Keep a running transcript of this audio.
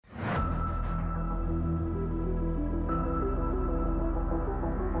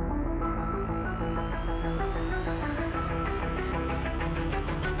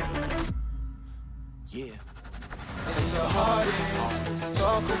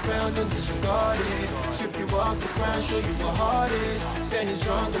Talk around and disregard it. Strip you off the ground, show you what heart is. Standing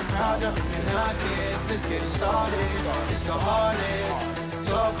strong and proud, nothing can knock it. Let's get it started. It's the hardest.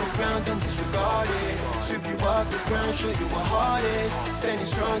 Talk around and disregard it. Strip you off the ground, show you what heart is. Standing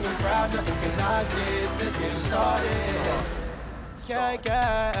strong and proud, nothing can knock it. Let's get it started. Yeah,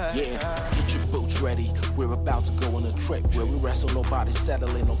 get your boots ready. We're about to go on a trip where we wrestle, nobody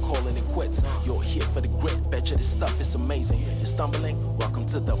settling or calling it quits. You're here for the grit, betcha this stuff is amazing. You're stumbling, welcome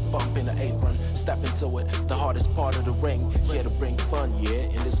to the bump in the apron. Step into it, the hardest part of the ring. Here to bring fun, yeah,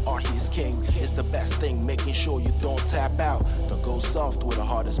 in this art he is king. It's the best thing, making sure you don't tap out. Don't go soft with the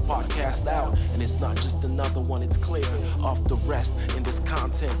hardest podcast out. And it's not just another one, it's clear. Off the rest, in this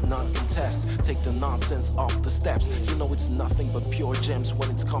content, non-contest. Take the nonsense off the steps. You know it's nothing but pure gems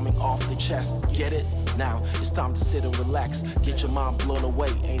when it's coming off the chest. Get it? Now it's time to sit and relax. Get your mind blown away,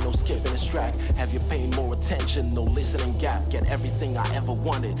 ain't no skipping this track. Have you paying more attention, no listening gap. Get everything I ever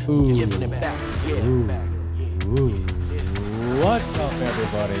wanted, giving it back. Back. What's up,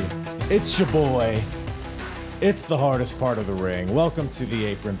 everybody? It's your boy. It's the hardest part of the ring. Welcome to the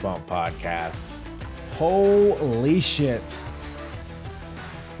Apron Bump Podcast. Holy shit.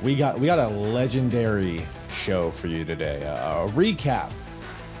 We got a legendary show for you today. A recap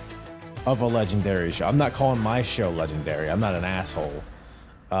of a legendary show. I'm not calling my show legendary. I'm not an asshole.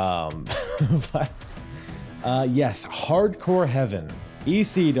 But yes, Hardcore Heaven.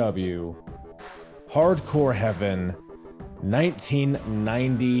 ECW Hardcore Heaven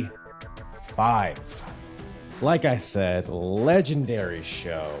 1995. Like I said, legendary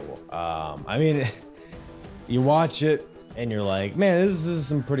show. I mean, you watch it and you're like, man, this is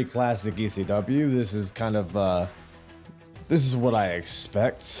some pretty classic ECW. This is kind of, this is what I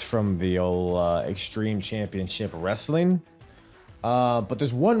expect from the old Extreme Championship Wrestling. But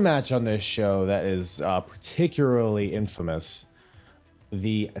there's one match on this show that is particularly infamous.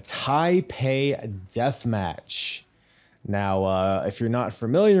 The Taipei Death Match. Now, if you're not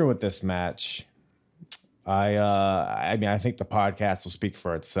familiar with this match, I mean, I think the podcast will speak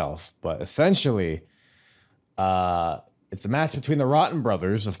for itself. But essentially, it's a match between the Rotten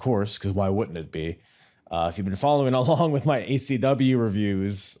Brothers, of course, because why wouldn't it be? If you've been following along with my ECW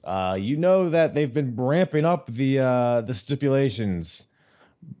reviews, you know that they've been ramping up the stipulations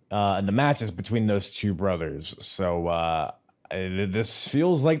and the matches between those two brothers. So this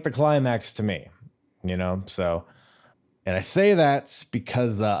feels like the climax to me, you know? So, and I say that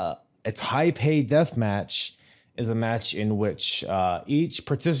because a Taipei Death Match is a match in which each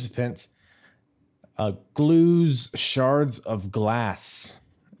participant glues shards of glass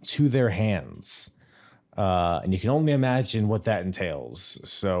to their hands. And you can only imagine what that entails.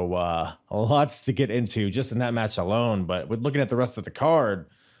 So lots to get into just in that match alone. But with looking at the rest of the card,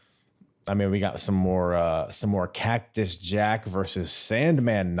 I mean, we got some more Cactus Jack versus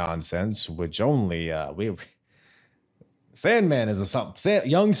Sandman nonsense, which only Sandman is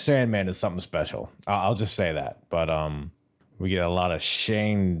young Sandman is something special. I'll just say that. But we get a lot of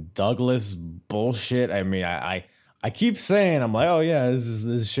Shane Douglas bullshit. I mean, I keep saying, I'm like, oh yeah, this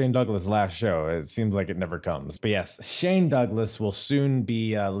is Shane Douglas' last show. It seems like it never comes. But yes, Shane Douglas will soon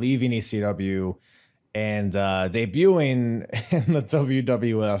be leaving ECW and debuting in the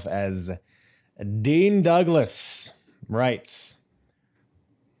WWF as Dean Douglas. Right. It's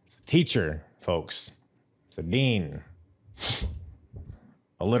a teacher, folks. It's a dean.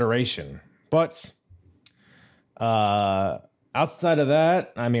 Alliteration. But outside of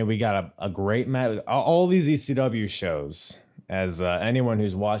that, I mean, we got a great match. All these ECW shows, as anyone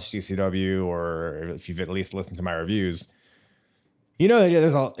who's watched ECW or if you've at least listened to my reviews, you know that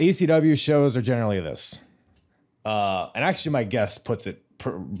there's ECW shows are generally this. And actually, my guest puts it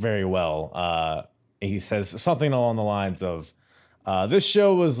very well. He says something along the lines of, this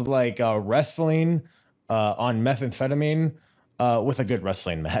show was like wrestling on methamphetamine with a good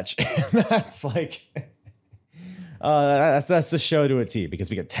wrestling match. That's like... that's the show to a T, because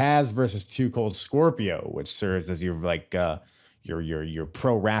we get Taz versus Too Cold Scorpio, which serves as your like your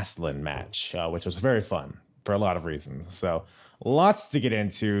pro wrestling match, which was very fun for a lot of reasons. So lots to get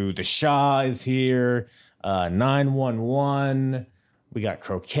into. The Shah is here, 911. We got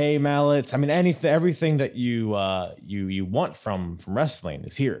croquet mallets. I mean, everything that you want from wrestling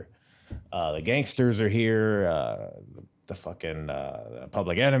is here. The gangsters are here. The fucking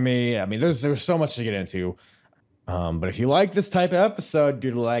Public Enemy. I mean, there's so much to get into. But if you like this type of episode,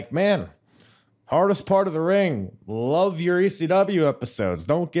 you're like, man, hardest part of the ring. Love your ECW episodes.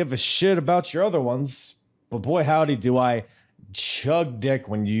 Don't give a shit about your other ones. But boy, howdy, do I chug dick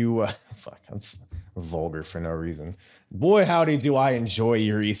when you... fuck, I'm vulgar for no reason. Boy, howdy, do I enjoy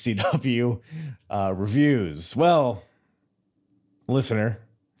your ECW reviews. Well, listener,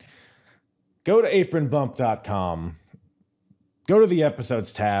 go to apronbump.com, go to the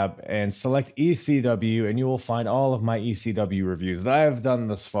episodes tab, and select ECW, and you will find all of my ECW reviews that I have done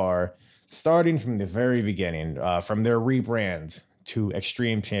thus far, starting from the very beginning, from their rebrand to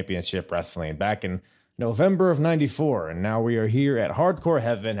Extreme Championship Wrestling back in November of 94. And now we are here at Hardcore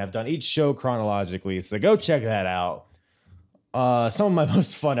Heaven, have done each show chronologically, so go check that out. Some of my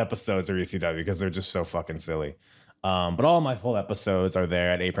most fun episodes are ECW because they're just so fucking silly. But all my full episodes are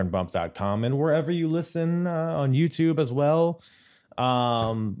there at apronbump.com and wherever you listen, on YouTube as well.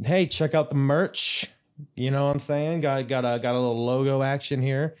 Hey, check out the merch. You know what I'm saying? Got a little logo action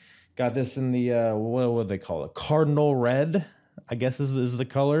here. Got this in the what would they call it? Cardinal red, I guess is the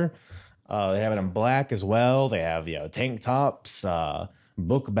color. They have it in black as well. They have tank tops,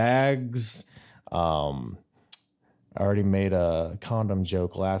 book bags. I already made a condom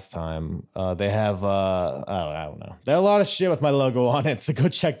joke last time. They have, I don't know. They have a lot of shit with my logo on it, so go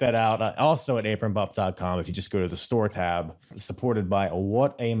check that out. Also at apronbump.com, if you just go to the store tab, supported by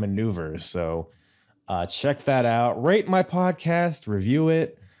What a Maneuver. So check that out. Rate my podcast, review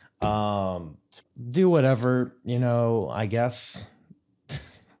it, do whatever, I guess.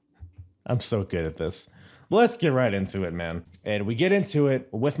 I'm so good at this. Let's get right into it, man. And we get into it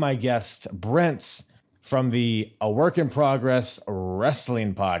with my guest, Brent, from the A Work in Progress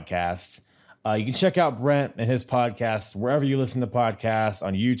Wrestling Podcast. You can check out Brent and his podcast wherever you listen to podcasts,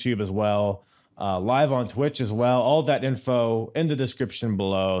 on YouTube as well, live on Twitch as well. All that info in the description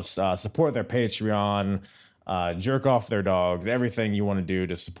below. Support their Patreon, jerk off their dogs, everything you want to do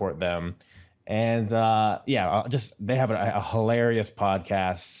to support them. And they have a hilarious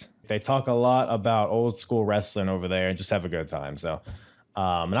podcast. They talk a lot about old school wrestling over there and just have a good time. So,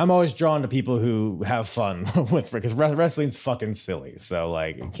 and I'm always drawn to people who have fun because wrestling's fucking silly. So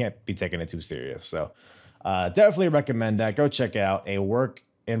you can't be taking it too serious. So definitely recommend that. Go check out A Work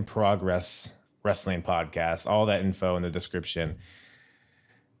in Progress Wrestling Podcast. All that info in the description.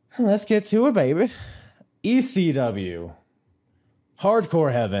 Let's get to it, baby. ECW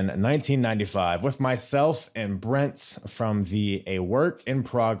Hardcore Heaven 1995 with myself and Brent from the A Work in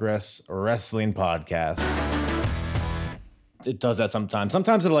Progress Wrestling Podcast. It does that sometimes.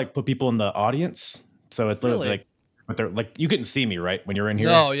 Sometimes it'll put people in the audience. So it's literally but they're you couldn't see me, right? When you're in here.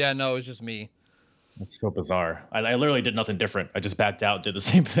 No, it was just me. It's so bizarre. I literally did nothing different. I just backed out, did the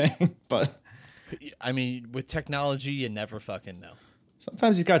same thing. But I mean, with technology, you never fucking know.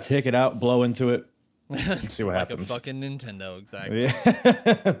 Sometimes you gotta take it out, blow into it, see what like happens. A fucking Nintendo, exactly.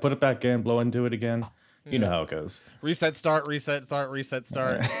 Yeah. Put it back in, blow into it again. You know how it goes. Reset, start, reset, start, reset,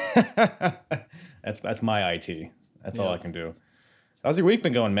 start. That's my IT. That's all I can do. How's your week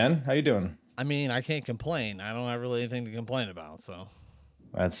been going, man? How you doing? I mean, I can't complain. I don't have really anything to complain about, so.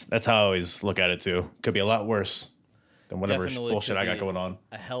 That's how I always look at it too. Could be a lot worse than whatever bullshit I got going on.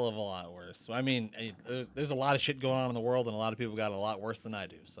 A hell of a lot worse. I mean, there's a lot of shit going on in the world, and a lot of people got a lot worse than I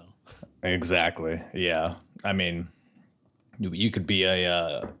do. So. Exactly. Yeah. I mean, you could be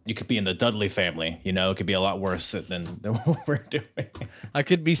in the Dudley family. It could be a lot worse than what we're doing. I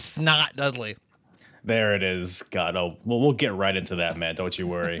could be Snot Dudley. There it is. God, we'll get right into that, man. Don't you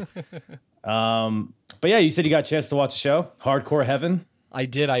worry. But yeah, you said you got a chance to watch the show, Hardcore Heaven. I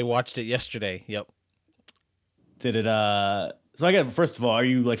did. I watched it yesterday. Yep. Did it? So I guess first of all, are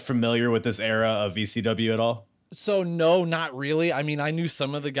you familiar with this era of VCW at all? So no, not really. I mean, I knew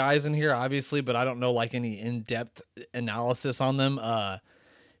some of the guys in here, obviously, but I don't know any in-depth analysis on them.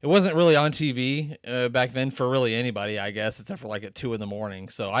 It wasn't really on TV back then for really anybody, I guess, except for at 2 a.m.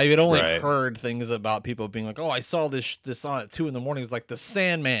 So I had only heard things about people being like, "Oh, I saw this on at 2 a.m. It was like the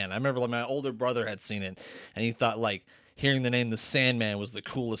Sandman." I remember my older brother had seen it, and he thought hearing the name the Sandman was the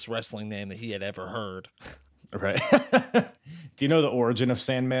coolest wrestling name that he had ever heard. Right. Do you know the origin of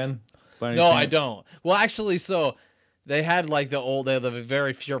Sandman? No, I don't. Well, actually, so they had the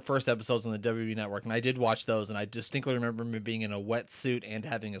very first episodes on the WWE Network, and I did watch those, and I distinctly remember me being in a wetsuit and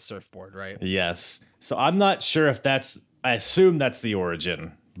having a surfboard, right? Yes. So I'm not sure if I assume that's the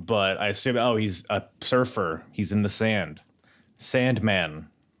origin, but I assume, he's a surfer. He's in the sand. Sandman.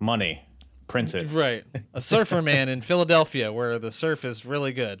 Money. Printed. Right. A surfer man in Philadelphia where the surf is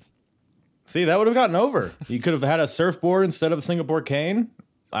really good. See, that would have gotten over. You could have had a surfboard instead of the Singapore cane.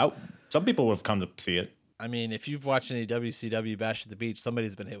 Some people would have come to see it. I mean, if you've watched any WCW Bash at the Beach,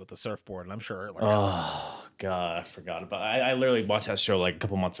 somebody's been hit with a surfboard, and I'm sure. Oh, God, I forgot about it. I literally watched that show a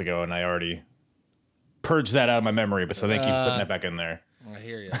couple months ago, and I already purged that out of my memory, but so thank you for putting that back in there. I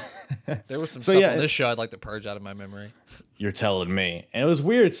hear you. There was some stuff on this show I'd like to purge out of my memory. You're telling me. And it was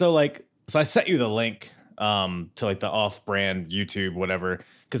weird. So I sent you the link to like the off-brand YouTube, whatever.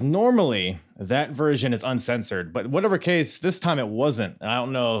 Because normally that version is uncensored, but whatever case, this time it wasn't. I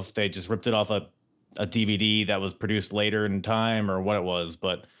don't know if they just ripped it off a DVD that was produced later in time or what it was,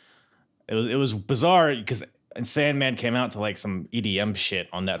 but it was bizarre because Sandman came out to like some EDM shit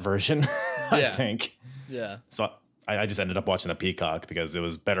on that version, I think. Yeah. So I just ended up watching the Peacock because it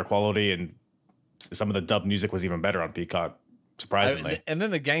was better quality and some of the dub music was even better on Peacock, surprisingly. And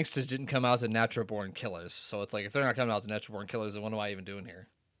then the Gangsters didn't come out to Natural Born Killers, so it's like if they're not coming out to Natural Born Killers, then what am I even doing here?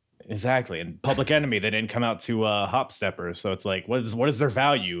 Exactly. And Public Enemy, they didn't come out to Hop Stepper, so it's like, what is their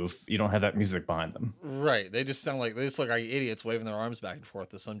value if you don't have that music behind them? Right. They just look like idiots waving their arms back and forth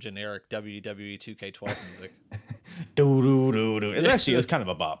to some generic WWE 2K12 music. It was kind of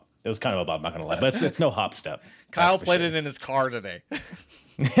a bop. It was kind of a bop, I'm not gonna lie, but it's no hop step. Kyle played it in his car today.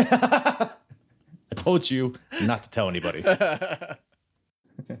 I told you not to tell anybody.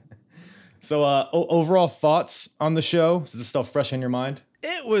 So, overall thoughts on the show? Is this still fresh in your mind?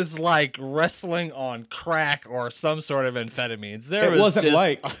 It was like wrestling on crack or some sort of amphetamines. It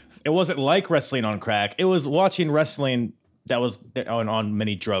wasn't like wrestling on crack. It was watching wrestling that was on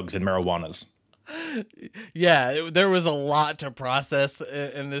many drugs and marijuanas. Yeah, there was a lot to process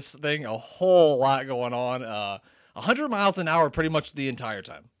in this thing. A whole lot going on. 100 miles an hour pretty much the entire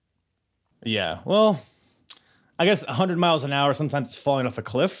time. Yeah, well, I guess 100 miles an hour, sometimes it's falling off a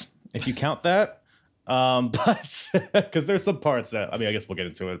cliff, if you count that. But because there's some parts that, I mean, I guess we'll get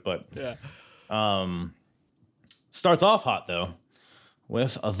into it, but yeah. Starts off hot, though,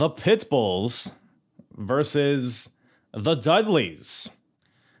 with the Pitbulls versus the Dudleys.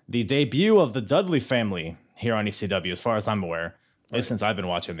 The debut of the Dudley family here on ECW, as far as I'm aware, at least since I've been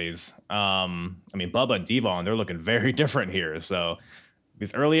watching these. I mean, Bubba and Devon, they're looking very different here. So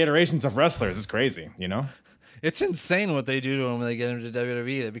these early iterations of wrestlers is crazy, you know? It's insane what they do to them when they get into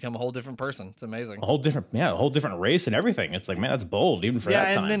WWE. They become a whole different person. It's amazing. A whole different race and everything. It's like, man, that's bold, even for that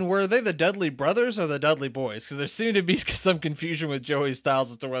time. Yeah, and then were they the Dudley brothers or the Dudley boys? Because there seemed to be some confusion with Joey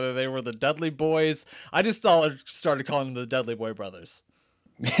Styles as to whether they were the Dudley boys. I just started calling them the Dudley Boy brothers.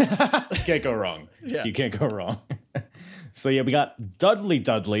 You can't go wrong. Yeah. You can't go wrong. So yeah, we got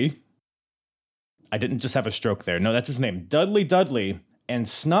Dudley. I didn't just have a stroke there. No, that's his name. Dudley and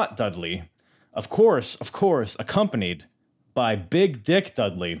Snot Dudley. Of course, accompanied by Big Dick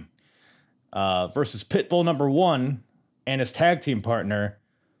Dudley versus Pitbull number 1 and his tag team partner,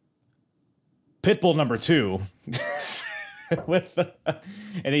 Pitbull number 2. And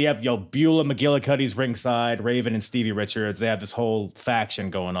then you have Beulah McGillicuddy's ringside, Raven and Stevie Richards. They have this whole faction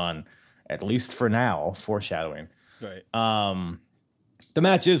going on, at least for now, foreshadowing. Right. The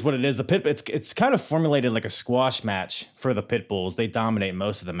match is what it is. It's kind of formulated like a squash match for the Pitbulls. They dominate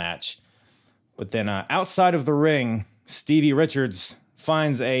most of the match. But then outside of the ring, Stevie Richards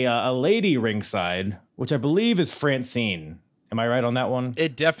finds a lady ringside, which I believe is Francine. Am I right on that one?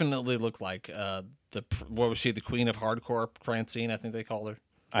 It definitely looked like what was she? The Queen of Hardcore, Francine, I think they called her.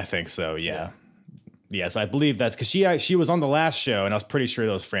 I think so. Yeah. Yes, I believe that's because she was on the last show, and I was pretty sure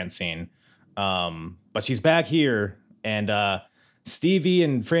that was Francine. But she's back here, and Stevie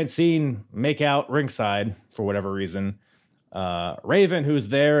and Francine make out ringside for whatever reason. Raven, who's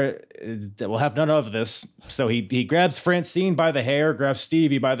there, will have none of this. So he grabs Francine by the hair, grabs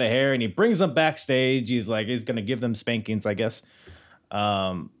Stevie by the hair, and he brings them backstage. He's going to give them spankings, I guess.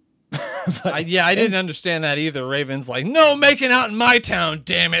 I didn't understand that either. Raven's like, no making out in my town,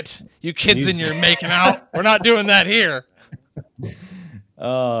 damn it. You kids in your making out. We're not doing that here.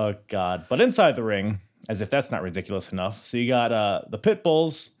 Oh, God. But inside the ring, as if that's not ridiculous enough. So you got the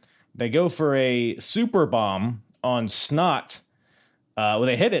Pitbulls. They go for a super bomb on Snot.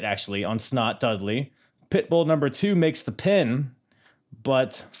 They hit it, actually, on Snot Dudley. Pitbull number 2 makes the pin.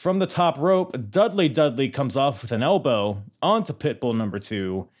 But from the top rope, Dudley comes off with an elbow onto Pitbull number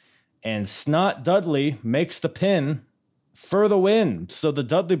 2. And Snot Dudley makes the pin for the win. So the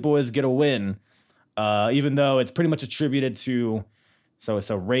Dudley boys get a win. Even though it's pretty much attributed to... So it's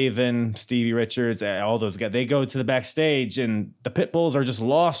a Raven, Stevie Richards, all those guys. They go to the backstage, and the Pitbulls are just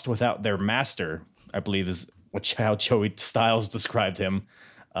lost without their master, I believe is how Joey Styles described him.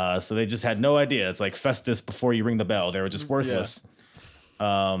 So they just had no idea. It's like Festus before you ring the bell. They were just worthless.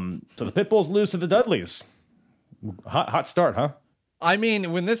 Yeah. So the Pitbulls lose to the Dudleys. Hot start, huh? I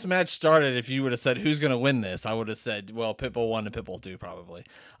mean, when this match started, if you would have said who's going to win this, I would have said, well, Pitbull 1 and Pitbull 2 probably.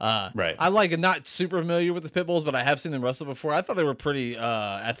 Right. I'm not super familiar with the Pitbulls, but I have seen them wrestle before. I thought they were pretty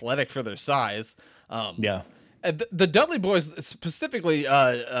athletic for their size. Yeah. The Dudley boys, specifically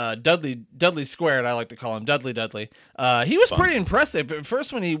Dudley Squared, I like to call him Dudley. He was pretty impressive. At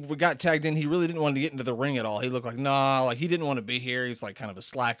first, when he got tagged in, he really didn't want to get into the ring at all. He looked like, like he didn't want to be here. He's like kind of a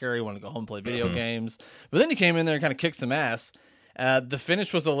slacker. He wanted to go home and play video games. But then he came in there and kind of kicked some ass. The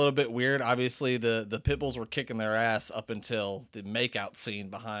finish was a little bit weird. Obviously, the Pitbulls were kicking their ass up until the makeout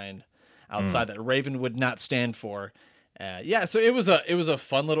scene outside that Raven would not stand for. So it was a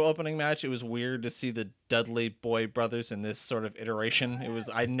fun little opening match. It was weird to see the Dudley Boy brothers in this sort of iteration.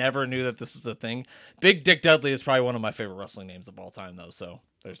 I never knew that this was a thing. Big Dick Dudley is probably one of my favorite wrestling names of all time, though. So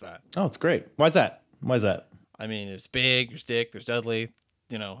there's that. Oh, it's great. Why's that? I mean, there's Big, there's Dick, there's Dudley.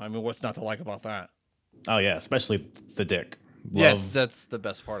 What's not to like about that? Oh yeah, especially the Dick. Yes, that's the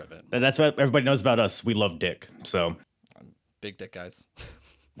best part of it. That's what everybody knows about us. We love Dick. So big Dick guys.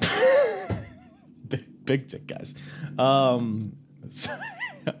 Big Dick guys. I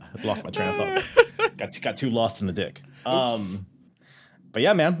lost my train of thought. got too lost in the Dick. But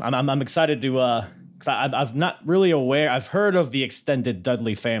yeah, man, I'm excited to. Cause I'm not really aware. I've heard of the extended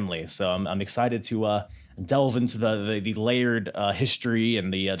Dudley family, so I'm excited to delve into the layered history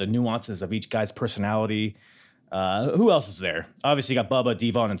and the nuances of each guy's personality. Who else is there? Obviously, you got Bubba,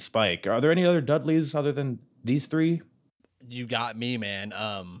 Devon, and Spike. Are there any other Dudleys other than these three? You got me, man.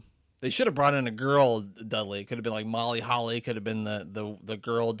 They should have brought in a girl Dudley. It could have been like Molly Holly. Could have been the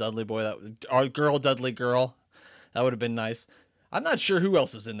girl Dudley boy. Our girl Dudley girl. That would have been nice. I'm not sure who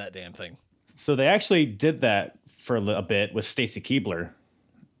else was in that damn thing. So they actually did that for a bit with Stacy Keibler.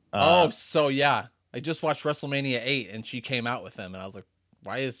 Yeah. I just watched WrestleMania 8 and she came out with them and I was like,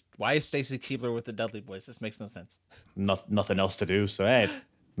 why is Stacy Keibler with the Dudley boys? This makes no sense. Nothing else to do. So hey,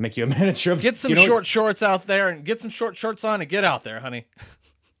 make you a miniature of. Get some short shorts out there and get some short shorts on and get out there, honey.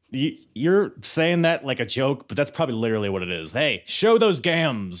 You're saying that like a joke, but that's probably literally what it is. Hey, show those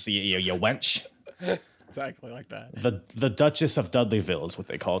gams, you wench. Exactly like that. The Duchess of Dudleyville is what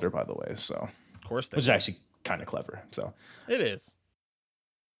they called her, by the way. So of course, which is actually kind of clever. So it is.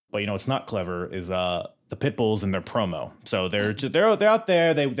 But what's not clever is the Pitbulls and their promo. So they're out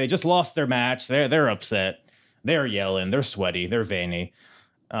there. They just lost their match. They're upset. They're yelling. They're sweaty. They're veiny.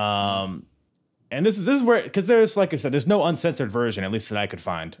 And this is where, because there's, like I said, there's no uncensored version, at least that I could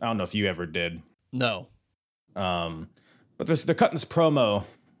find. I don't know if you ever did. No. But they're cutting this promo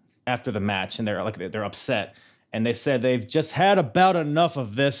after the match, and they're upset, and they said they've just had about enough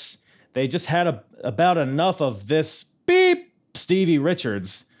of this. They just had about enough of this. Beep, Stevie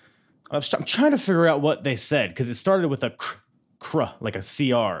Richards. I'm trying to figure out what they said because it started with a like a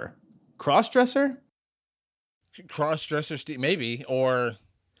CR. Crossdresser, Steve, maybe, or.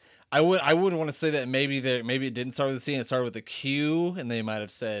 I would want to say that maybe it didn't start with a C and it started with a Q, and they might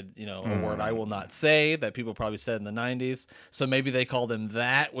have said, a word I will not say that people probably said in the 90s. So maybe they called him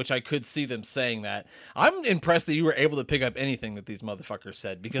that, which I could see them saying that. I'm impressed that you were able to pick up anything that these motherfuckers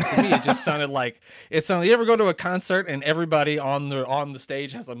said, because to me it just sounded like you ever go to a concert and everybody on the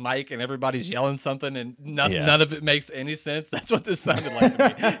stage has a mic and everybody's yelling something and none of it makes any sense. That's what this sounded like to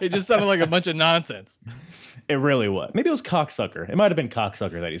me. It just sounded like a bunch of nonsense. It really was. Maybe it was cocksucker. It might have been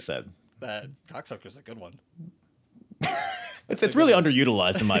cocksucker that he said. That cocksucker's a good one. It's really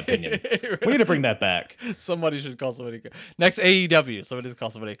underutilized in my opinion. Really, we need to bring that back. Somebody should call somebody next AEW. Somebody should call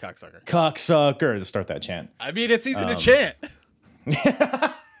somebody a cocksucker. Cocksucker to start that chant. I mean, it's easy to chant.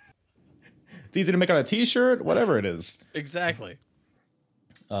 It's easy to make on a T-shirt, whatever it is. Exactly.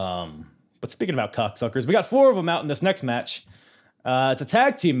 But speaking about cocksuckers, we got 4 of them out in this next match. It's a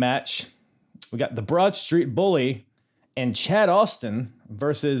tag team match. We got the Broad Street Bully and Chad Austin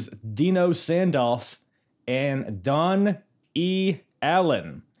versus Dino Sandolph and Don E.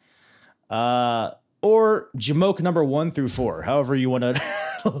 Allen. Or Jamoke number 1 through 4, however you want to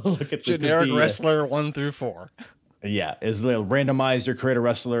look at this. Generic wrestler 1 through 4. Yeah, is they'll randomize your create a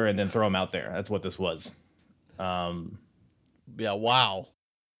wrestler and then throw them out there. That's what this was. Yeah, wow.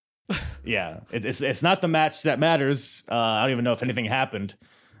 Yeah, it's not the match that matters. I don't even know if anything happened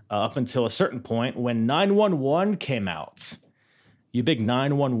up until a certain point when 911 came out. You big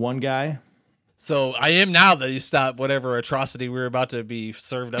 911 guy? So I am now that you stopped whatever atrocity we were about to be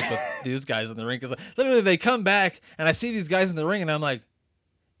served up with these guys in the ring. Because literally they come back and I see these guys in the ring and I'm like,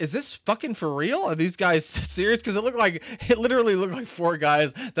 is this fucking for real? Are these guys serious? Because it literally looked like 4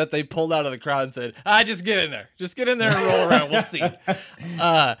 guys that they pulled out of the crowd and said, just get in there. Just get in there and roll around. We'll see.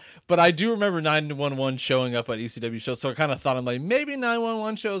 But I do remember 911 showing up at ECW shows. So I kind of thought, I'm like, maybe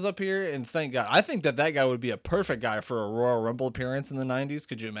 911 shows up here. And thank God. I think that guy would be a perfect guy for a Royal Rumble appearance in the 90s.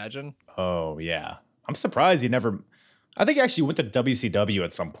 Could you imagine? Oh, yeah. I'm surprised he never... I think he actually went to WCW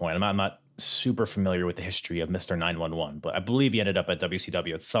at some point. I'm not super familiar with the history of Mr. 911, but I believe he ended up at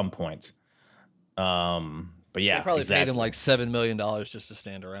WCW at some point. But But yeah, They probably exactly. paid him like $7 million just to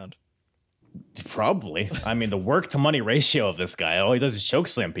stand around. Probably. I mean, the work to money ratio of this guy, all he does is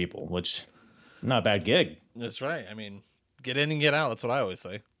chokeslam people, which not a bad gig. That's right. I mean, get in and get out. That's what I always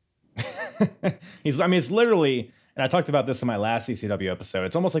say. It's literally, and I talked about this in my last ECW episode.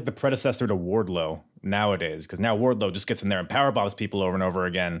 It's almost like the predecessor to Wardlow nowadays, because now Wardlow just gets in there and power bombs people over and over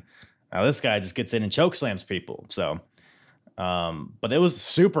again. Now this guy just gets in and choke slams people. So, but it was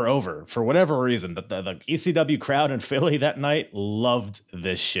super over for whatever reason. The ECW crowd in Philly that night loved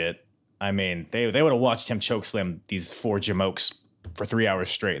this shit. I mean, they would have watched him choke slam these 4 jamokes for 3 hours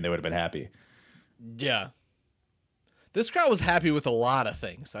straight, and they would have been happy. Yeah. This crowd was happy with a lot of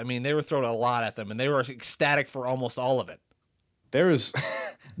things. I mean, they were throwing a lot at them, and they were ecstatic for almost all of it. There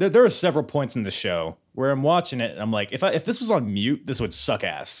are several points in the show where I'm watching it, and I'm like, if this was on mute, this would suck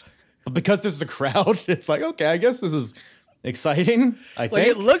ass. But because there's a crowd, it's like, okay, I guess this is exciting. I think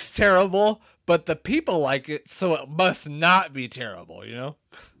it looks terrible, but the people like it, so it must not be terrible, you know?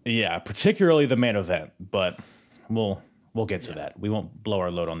 Yeah, particularly the main event, but we'll get to that. We won't blow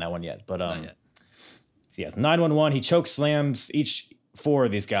our load on that one yet. But Not yet. So yes, 911. He choke slams each 4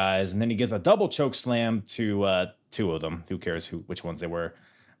 of these guys, and then he gives a double choke slam to 2 of them. Who cares which ones they were?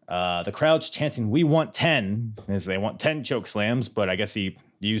 The crowd's chanting, "We want 10," as they want 10 choke slams, but I guess he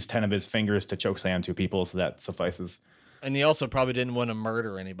used 10 of his fingers to choke slam 2 people, so that suffices. And he also probably didn't want to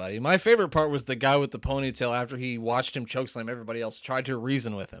murder anybody. My favorite part was the guy with the ponytail after he watched him chokeslam everybody else, tried to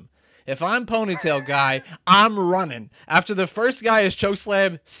reason with him. If I'm ponytail guy, I'm running. After the first guy is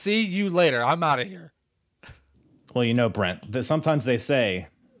chokeslam, see you later. I'm out of here. Well, you know, Brent, that sometimes they say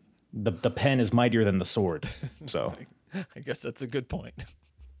the pen is mightier than the sword. So I guess that's a good point.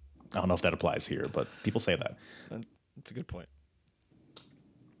 I don't know if that applies here, but people say that. That's a good point.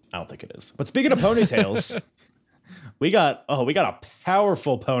 I don't think it is. But speaking of ponytails, we got a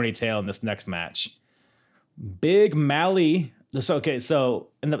powerful ponytail in this next match. Big Mally. So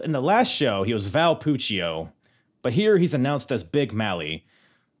in the last show, he was Val Puccio, but here he's announced as Big Mally.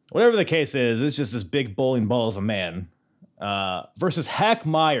 Whatever the case is, it's just this big bowling ball of a man versus Hack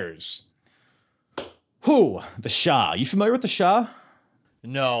Myers. Who? The Shah. You familiar with the Shah?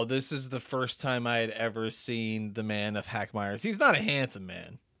 No, this is the first time I had ever seen the man of Hack Myers. He's not a handsome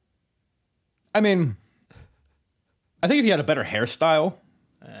man. I mean, I think if he had a better hairstyle,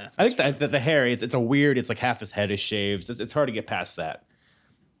 I think that the hair, it's a weird, it's like half his head is shaved. It's hard to get past that.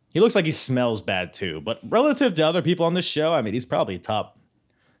 He looks like he smells bad too, but relative to other people on this show, I mean, he's probably top.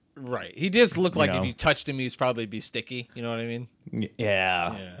 Right. He does look like know. if you touched him, he'd probably be sticky. You know what I mean?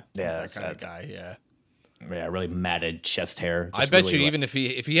 Yeah. He's that kind of guy. Yeah. Yeah, really matted chest hair. I bet you even if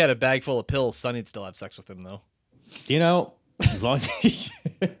he had a bag full of pills, Sonny'd still have sex with him though. You know, as long as you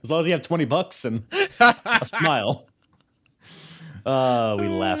have $20 and a smile. We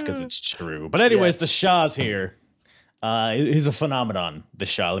laugh because it's true. But anyways, the Shah's here. He's a phenomenon, the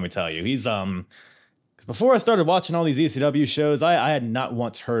Shah, let me tell you. He's because before I started watching all these ECW shows, I had not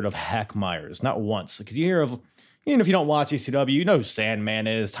once heard of Hack Myers. Not once. Because you hear of, even if you don't watch ECW, you know who Sandman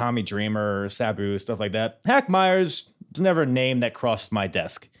is, Tommy Dreamer, Sabu, stuff like that. Hack Myers was never a name that crossed my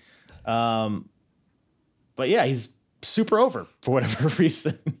desk. But yeah, he's super over for whatever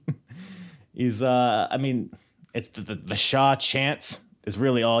reason. He's I mean, it's the Shah chant is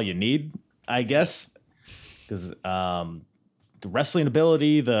really all you need, I guess. Because the wrestling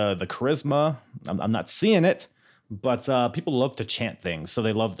ability, the charisma, I'm not seeing it, but people love to chant things, so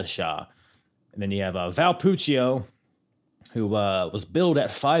they love the Shah. And then you have Val Puccio, who was billed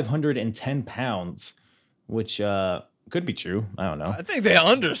at 510 pounds, which could be true. I don't know. I think they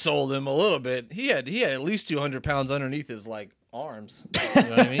undersold him a little bit. He had at least 200 pounds underneath his like arms. You know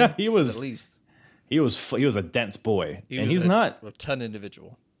what I mean? He was at least. He was a dense boy, and he's not a rotund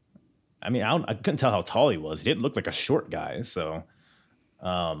individual. I mean, I couldn't tell how tall he was. He didn't look like a short guy. So,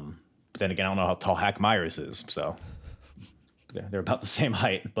 but then again, I don't know how tall Hack Myers is. So they're about the same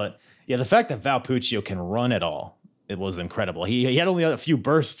height. But yeah, the fact that Val Puccio can run at all, it was incredible. He had only a few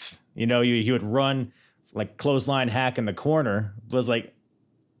bursts. You know, he would run like clothesline Hack in the corner. It was like,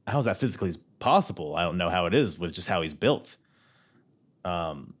 how is that physically possible? I don't know how it is with just how he's built.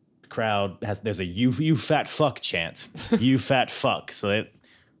 Crowd there's a you fat fuck chant. You fat fuck. So it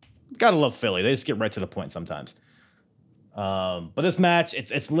gotta love Philly. They just get right to the point sometimes. But this match,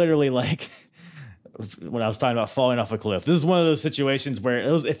 it's literally like when I was talking about falling off a cliff. This is one of those situations where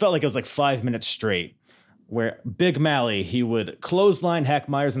it felt like it was like 5 minutes straight, where Big Mally, he would clothesline Hack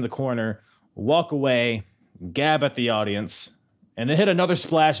Myers in the corner, walk away, gab at the audience, and then hit another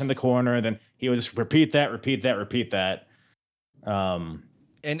splash in the corner, and then he would just repeat that.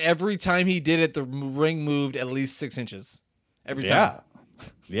 And every time he did it, the ring moved at least 6 inches. Every time.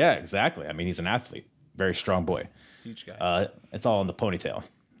 Yeah, exactly. I mean, he's an athlete. Very strong boy. Huge guy. It's all in the ponytail,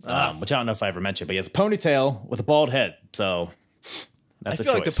 which I don't know if I ever mentioned, but he has a ponytail with a bald head. So that's a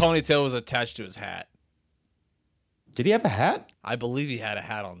choice. I feel like the ponytail was attached to his hat. Did he have a hat? I believe he had a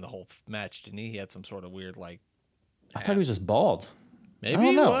hat on the whole match, didn't he? He had some sort of weird hat. I thought he was just bald. Maybe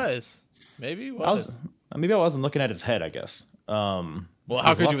he was. Maybe he was. Maybe I wasn't looking at his head, I guess. Well,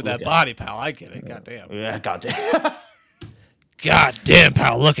 how could you with that body, pal? I get it. Goddamn. Yeah, goddamn. Goddamn,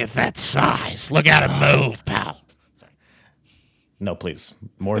 pal. Look at that size. Look at him move, pal. Sorry. No, please.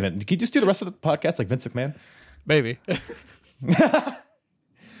 More than. Can you just do the rest of the podcast like Vince McMahon? Maybe.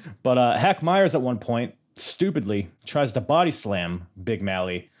 But Hack Myers at one point, stupidly, tries to body slam Big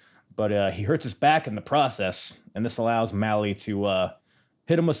Mally, but he hurts his back in the process, and this allows Mally to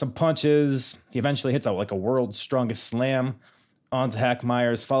hit him with some punches. He eventually hits a world's strongest slam onto Hack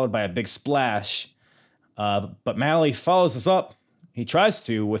Myers, followed by a big splash. But Mally follows this up. He tries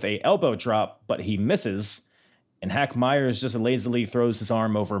to with a elbow drop, but he misses. And Hack Myers just lazily throws his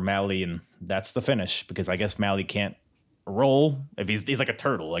arm over Mally, and that's the finish, because I guess Mally can't roll. If he's like a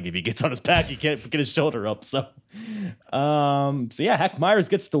turtle, like if he gets on his back, he can't get his shoulder up. So yeah, Hack Myers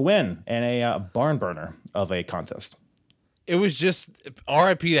gets the win and a barn burner of a contest. It was just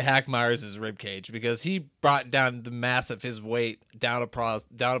RIP to Hack Myers' ribcage, because he brought down the mass of his weight down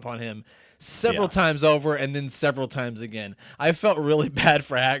upon him several times over, and then several times again. I felt really bad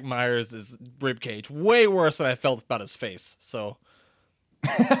for Hack Myers' ribcage, way worse than I felt about his face. So,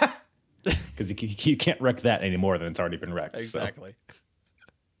 because you can't wreck that any more than it's already been wrecked. Exactly.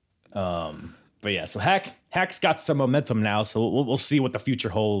 So. But yeah, so Hack's got some momentum now, so we'll see what the future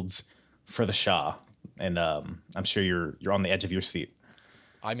holds for the Shah, and I'm sure you're on the edge of your seat.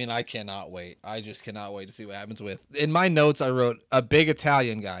 I mean, I cannot wait. I just cannot wait to see what happens with. In my notes, I wrote a big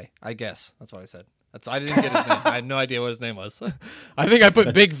Italian guy. I guess that's what I said. I didn't get his name. I had no idea what his name was. I think I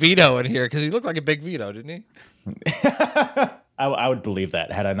put Big Vito in here because he looked like a Big Vito, didn't he? I would believe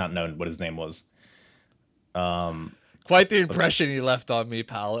that had I not known what his name was. Quite the impression he left on me,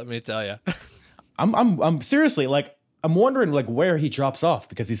 pal. Let me tell you. I'm seriously I'm wondering where he drops off,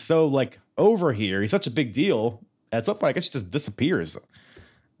 because he's so over here. He's such a big deal. At some point, I guess he just disappears.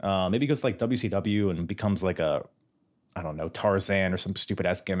 Maybe he goes to WCW and becomes I don't know, Tarzan or some stupid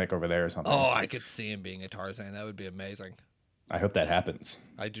ass gimmick over there or something. Oh, I could see him being a Tarzan. That would be amazing. I hope that happens.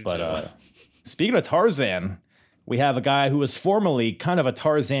 I do but, too. Speaking of Tarzan, we have a guy who was formerly kind of a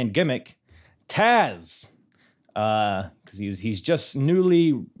Tarzan gimmick, Taz. Because he's just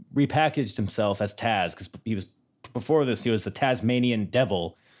newly repackaged himself as Taz, because before this he was the Tasmanian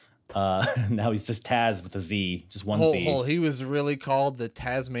Devil. Now he's just Taz with a Z, just one Z. He was really called the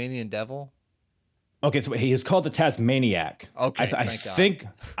Tasmanian Devil? Okay, so he was called the Tasmaniac. Okay,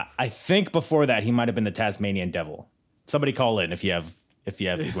 I think before that he might have been the Tasmanian Devil. Somebody call in if you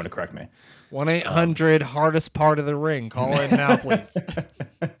want to correct me. 1-800 hardest part of the ring. Call in now, please.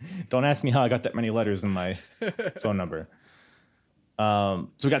 Don't ask me how I got that many letters in my phone number. So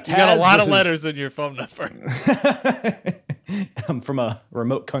we got Taz. You got a lot of letters in your phone number. I'm from a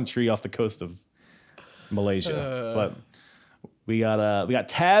remote country off the coast of Malaysia, but we got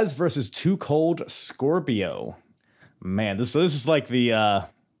Taz versus Too Cold Scorpio. Man, this is like the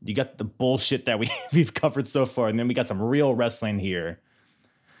you got the bullshit that we've covered so far, and then we got some real wrestling here.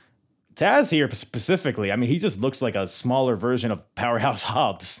 Taz here specifically, I mean, he just looks like a smaller version of Powerhouse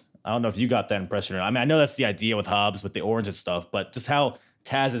Hobbs. I don't know if you got that impression or not. I mean, I know that's the idea with Hobbs with the orange and stuff, but just how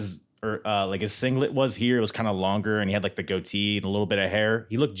Taz's his singlet was here, it was kind of longer, and he had the goatee and a little bit of hair.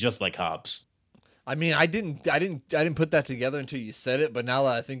 He looked just like Hobbs. I mean, I didn't put that together until you said it, but now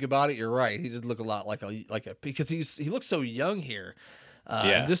that I think about it, you're right. He did look a lot like a because he looks so young here.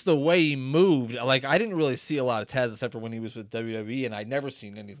 And just the way he moved, I didn't really see a lot of Taz except for when he was with WWE, and I'd never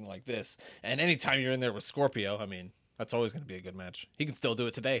seen anything like this. And anytime you're in there with Scorpio, I mean, that's always going to be a good match. He can still do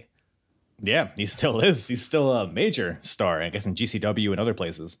it today. Yeah, he still is. He's still a major star, I guess, in GCW and other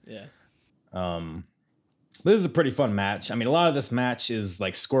places. Yeah. This is a pretty fun match. I mean, a lot of this match is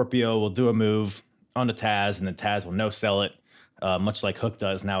Scorpio will do a move on the Taz, and then Taz will no-sell it, much like Hook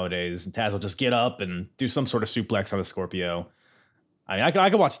does nowadays. And Taz will just get up and do some sort of suplex on the Scorpio. I mean, I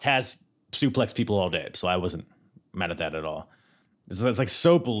could watch Taz suplex people all day, so I wasn't mad at that at all. It's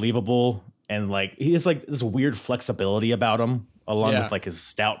so believable, and he has this weird flexibility about him, along with his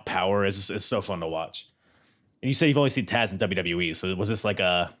stout power. It's so fun to watch. And you say you've only seen Taz in WWE, so was this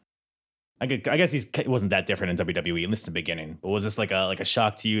I guess he wasn't that different in WWE, at least in the beginning. But was this like a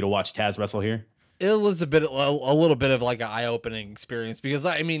shock to you to watch Taz wrestle here? It was a little bit of like an eye-opening experience because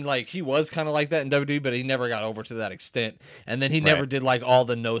I mean, like he was kind of like that in WWE, but he never got over to that extent. And then he never did like all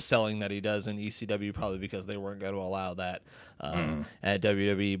the no selling that he does in ECW, probably because they weren't going to allow that at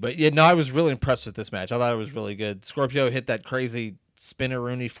WWE. But yeah, no, I was really impressed with this match. I thought it was really good. Scorpio hit that crazy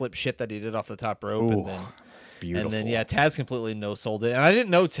spinner-rooney flip shit that he did off the top rope, Ooh, and then. beautiful. And then, yeah, Taz completely no-sold it. And I didn't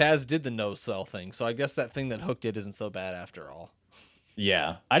know Taz did the no-sell thing, so I guess that thing that Hook did isn't so bad after all.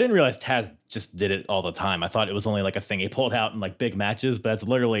 Yeah, I didn't realize Taz just did it all the time. I thought it was only like a thing he pulled out in like big matches, but it's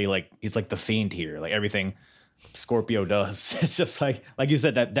literally like he's like the Fiend here. Like everything Scorpio does, it's just like you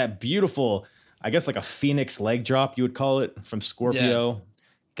said, that beautiful, I guess like a Phoenix leg drop you would call it from Scorpio. Yeah.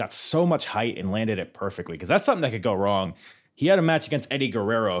 Got so much height and landed it perfectly because that's something that could go wrong. He had a match against Eddie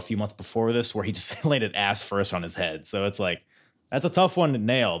Guerrero a few months before this where he just landed ass first on his head. So it's like that's a tough one to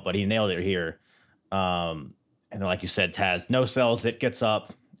nail, but he nailed it here. And then, like you said, Taz no sells it, gets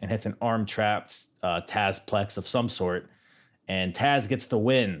up and hits an arm trapped Taz plex of some sort. And Taz gets the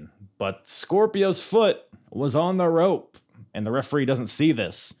win. But Scorpio's foot was on the rope. And the referee doesn't see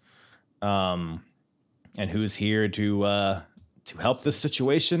this. And who's here to help this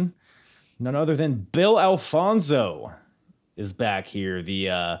situation? None other than Bill Alfonso is back here.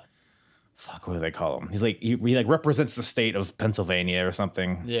 The what do they call him? He's like he like represents the state of Pennsylvania or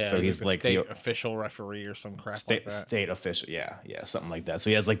something. Yeah, so he's like state official referee or some crap like that. State official, yeah, something like that. So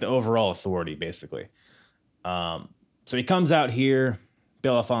he has like the overall authority basically. So he comes out here,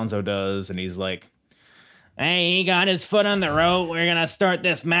 Bill Alfonso does, and he's like, "Hey, he got his foot on the rope. We're gonna start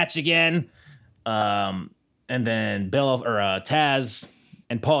this match again." And then Taz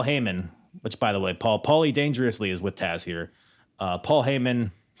and Paul Heyman, which by the way, Paulie Dangerously is with Taz here. Paul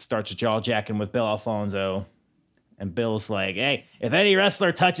Heyman starts jaw-jacking with Bill Alfonso. And Bill's like, "Hey, if any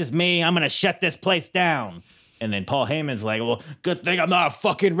wrestler touches me, I'm going to shut this place down." And then Paul Heyman's like, "Well, good thing I'm not a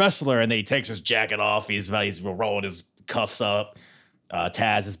fucking wrestler." And then he takes his jacket off. He's rolling his cuffs up.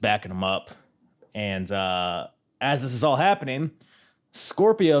 Taz is backing him up. And as this is all happening,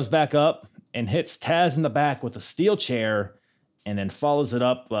 Scorpio's back up and hits Taz in the back with a steel chair and then follows it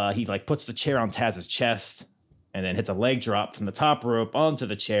up. He like puts the chair on Taz's chest and then hits a leg drop from the top rope onto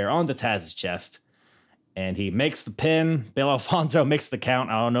the chair, onto Taz's chest. And he makes the pin. Bill Alfonso makes the count.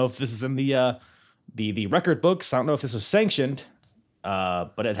 I don't know if this is in the record books. I don't know if this was sanctioned,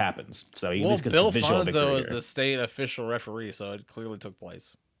 but it happens. So he at least gets Bill the visual victory Alfonso is here. the state official referee, so it clearly took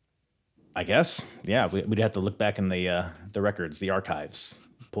place. I guess. Yeah, we'd have to look back in the records, the archives,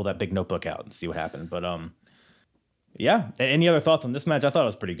 pull that big notebook out and see what happened. But yeah. Any other thoughts on this match? I thought it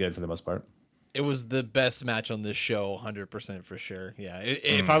was pretty good for the most part. It was the best match on this show, 100% for sure. Yeah,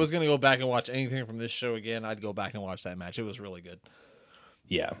 if I was going to go back and watch anything from this show again, I'd go back and watch that match. It was really good.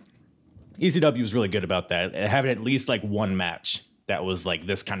 Yeah. ECW was really good about that. Having at least like one match that was like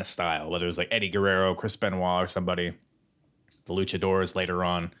this kind of style, whether it was like Eddie Guerrero, Chris Benoit, or somebody, the Luchadors later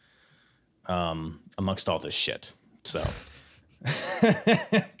on, amongst all this shit. So,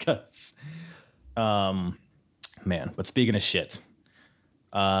 because, man, but speaking of shit,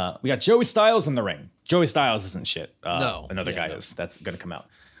 we got Joey Styles in the ring. Joey Styles isn't shit. No. Another guy is. That's going to come out.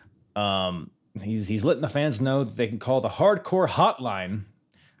 He's letting the fans know that they can call the Hardcore Hotline,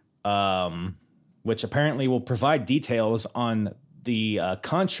 which apparently will provide details on the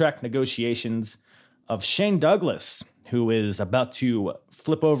contract negotiations of Shane Douglas, who is about to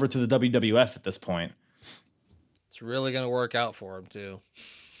flip over to the WWF at this point. It's really going to work out for him, too.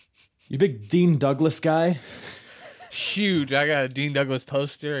 You big Dean Douglas guy? Huge. I got a Dean Douglas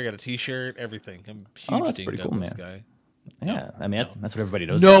poster. I got a T-shirt. Everything. I'm a huge that's Dean pretty Douglas cool, man. guy. Yeah, I mean that's what everybody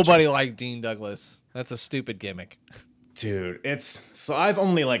knows. Nobody liked Dean Douglas. That's a stupid gimmick. Dude, I've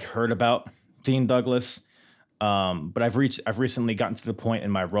only like heard about Dean Douglas, but I've recently gotten to the point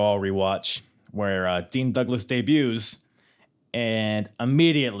in my Raw rewatch where Dean Douglas debuts, and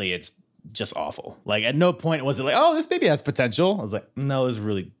immediately it's just awful. Like at no point was it like, oh, this maybe has potential. I was like, no, it was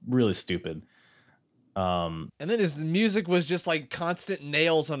really, really stupid. And then his music was just like constant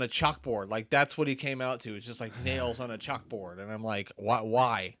nails on a chalkboard. Like that's what he came out to. It's just like nails on a chalkboard. And I'm like,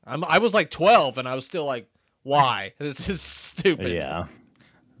 why? I was like 12 and I was still like, why? This is stupid. Yeah.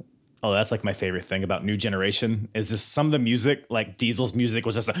 Oh, that's like my favorite thing about New Generation is just some of the music, like Diesel's music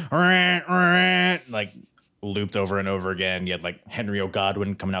was just like looped over and over again. You had like Henry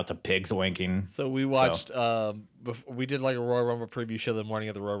O'Godwin coming out to Pigs wanking. So we watched, we did like a Royal Rumble preview show the morning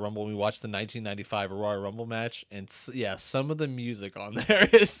of the Royal Rumble. We watched the 1995 Royal Rumble match, and yeah, some of the music on there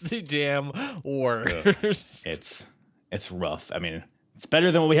is the damn worst. It's rough. I mean, it's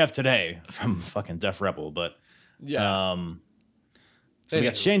better than what we have today from fucking Def Rebel, but yeah. So we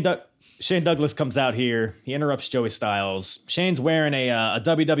got Shane Douglas comes out here. He interrupts Joey Styles. Shane's wearing a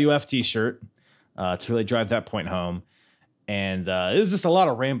WWF t-shirt. to really drive that point home. And it was just a lot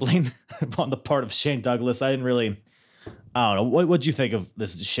of rambling on the part of Shane Douglas. I don't know. What'd you think of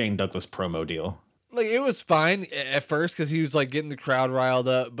this Shane Douglas promo deal? Like, it was fine at first because he was like getting the crowd riled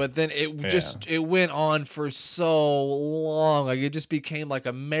up, but then it went on for so long. Like, it just became like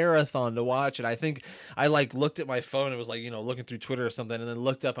a marathon to watch it. I think I like looked at my phone. It was like, looking through Twitter or something, and then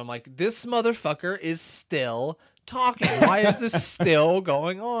looked up. I'm like, this motherfucker is still talking. Why is this still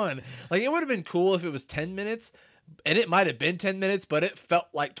going on? Like, it would have been cool if it was 10 minutes, and it might have been 10 minutes, but it felt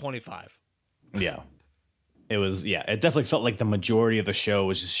like 25. Yeah. It definitely felt like the majority of the show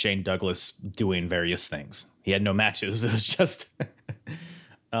was just Shane Douglas doing various things. He had no matches. It was just...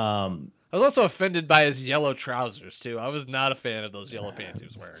 I was also offended by his yellow trousers, too. I was not a fan of those yellow pants he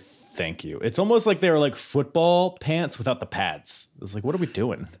was wearing. Thank you. It's almost like they were like football pants without the pads. It was like, what are we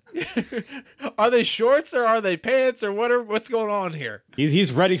doing? Are they shorts or are they pants or what's going on here?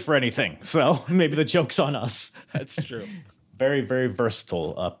 He's ready for anything. So maybe the joke's on us. That's true. Very, very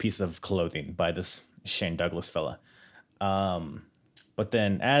versatile piece of clothing by this Shane Douglas fella. But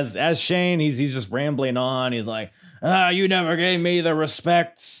then as Shane, he's just rambling on. He's like, you never gave me the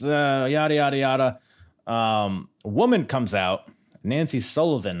respect, yada, yada, yada. A woman comes out, Nancy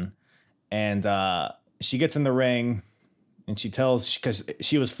Sullivan, and she gets in the ring and she tells, because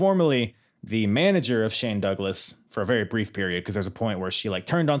she was formerly the manager of Shane Douglas for a very brief period, because there's a point where she like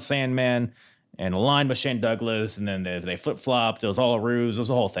turned on Sandman and aligned with Shane Douglas, and then they flip-flopped. It was all a ruse. It was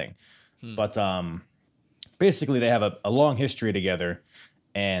a whole thing. But basically, they have a long history together,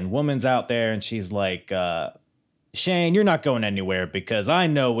 and woman's out there, and she's like, Shane, you're not going anywhere because I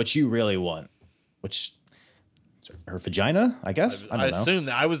know what you really want, which her vagina, I guess. I don't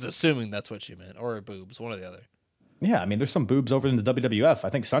know. I was assuming that's what she meant, or her boobs, one or the other. Yeah, I mean, there's some boobs over in the WWF.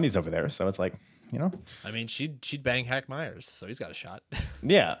 I think Sonny's over there, so it's like, I mean, she'd bang Hack Myers, so he's got a shot.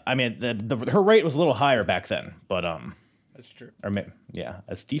 Yeah, I mean, her rate was a little higher back then, but that's true. Or yeah,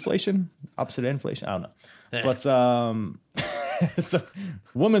 it's deflation, opposite of inflation. I don't know. But so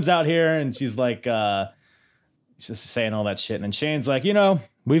woman's out here and she's like she's just saying all that shit. And then Shane's like,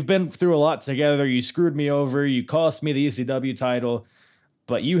 we've been through a lot together. You screwed me over. You cost me the ECW title,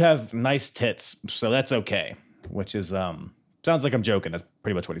 but you have nice tits, so that's okay. Which is sounds like I'm joking. That's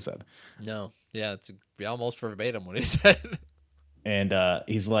pretty much what he said. No. Yeah, it's almost verbatim what he said. And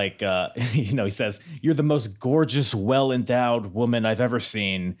he's like, he says, you're the most gorgeous, well-endowed woman I've ever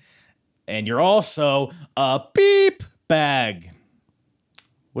seen. And you're also a beep bag.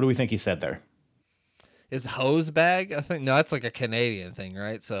 What do we think he said there? Is hose bag a thing? No, that's like a Canadian thing,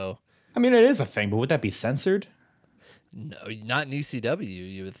 right? So, I mean, it is a thing, but would that be censored? No, not in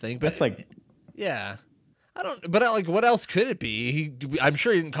ECW, you would think. But that's like... Yeah. But what else could it be? I'm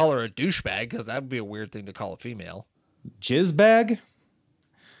sure he didn't call her a douchebag, because that would be a weird thing to call a female. Jizz bag?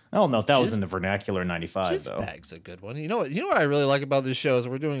 I don't know if that was in the vernacular in 95, Jizz though. Jizz bag's a good one. You know what I really like about this show is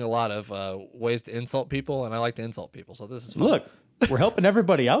we're doing a lot of ways to insult people, and I like to insult people, so this is fun. Look, we're helping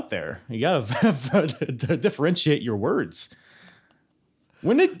everybody out there. You got to differentiate your words.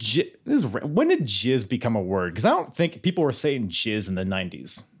 When did jizz become a word? Because I don't think people were saying jizz in the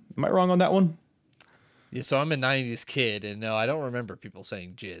 90s. Am I wrong on that one? Yeah, so I'm a 90s kid, and no, I don't remember people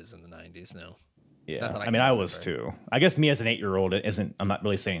saying jizz in the 90s, no. Yeah, I mean, I was too. I guess me as an 8-year-old I'm not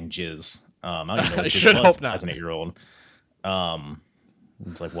really saying jizz. I don't even know what jizz was as an 8-year-old.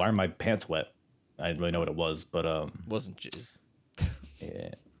 It's like, why are my pants wet? I didn't really know what it was, but wasn't jizz. Yeah.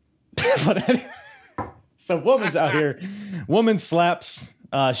 But anyway, so woman's out here. Woman slaps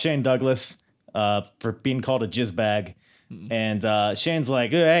Shane Douglas for being called a jizz bag, and Shane's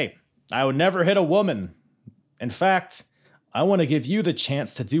like, hey, I would never hit a woman. In fact, I want to give you the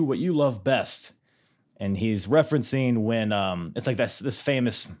chance to do what you love best. And he's referencing when it's like this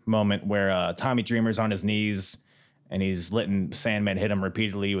famous moment where Tommy Dreamer's on his knees and he's letting Sandman hit him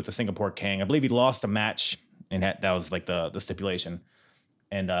repeatedly with the Singapore King. I believe he lost a match, and that was like the stipulation.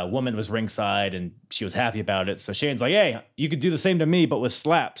 And a woman was ringside and she was happy about it. So Shane's like, hey, you could do the same to me, but with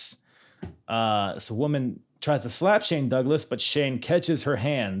slaps. So woman tries to slap Shane Douglas, but Shane catches her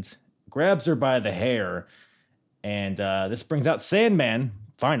hand, grabs her by the hair, and this brings out Sandman,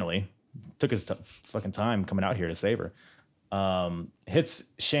 finally. Took his fucking time coming out here to save her. Hits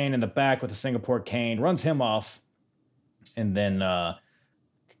Shane in the back with a Singapore cane, runs him off, and then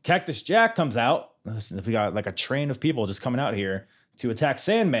Cactus Jack comes out. We got like a train of people just coming out here to attack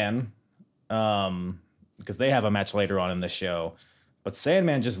Sandman, because they have a match later on in the show. But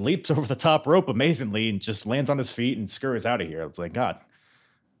Sandman just leaps over the top rope amazingly and just lands on his feet and scurries out of here. It's like, God,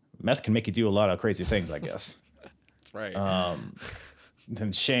 meth can make you do a lot of crazy things, I guess. That's right.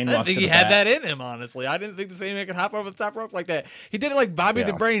 Then Shane I didn't walks think to he the had back. that in him, honestly. I didn't think the Sandman could hop over the top rope like that. He did it like Bobby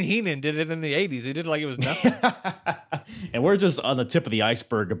the Yeah. Brain Heenan did it in the 80s. He did it like it was nothing. And we're just on the tip of the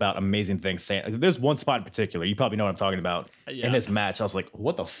iceberg about amazing things. There's one spot in particular. You probably know what I'm talking about. Yeah. In this match, I was like,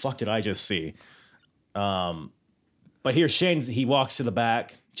 what the fuck did I just see? But here, he walks to the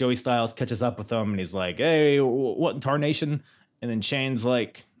back. Joey Styles catches up with him, and he's like, hey, what in tarnation? And then Shane's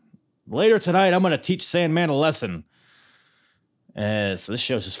like, later tonight, I'm going to teach Sandman a lesson. So this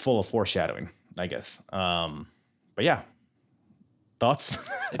show's just full of foreshadowing, I guess. But yeah. Thoughts?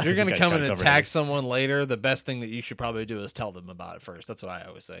 If you're going to come and attack someone later, the best thing that you should probably do is tell them about it first. That's what I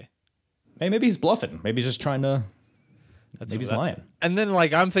always say. Hey, maybe he's bluffing. Maybe he's just trying to... maybe he's lying. And then,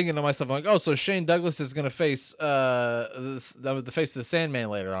 like, I'm thinking to myself, like, oh, so Shane Douglas is going to face the face of the Sandman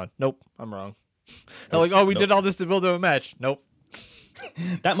later on. Nope, I'm wrong. They're like, oh, we did all this to build up a match. Nope.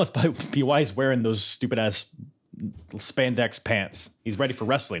 That must be why he's wearing those stupid-ass spandex pants. He's ready for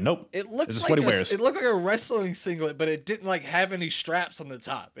wrestling. Nope. It looked this is like what he wears. It looked like a wrestling singlet, but it didn't like have any straps on the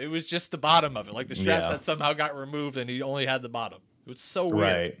top. It was just the bottom of it. Like the straps that somehow got removed and he only had the bottom. It was so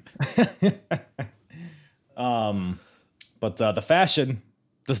weird. Right. But the fashion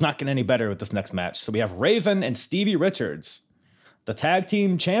does not get any better with this next match. So we have Raven and Stevie Richards, the tag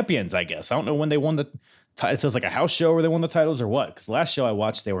team champions, I guess. I don't know when they won the title. It feels like a house show where they won the titles or what. Because the last show I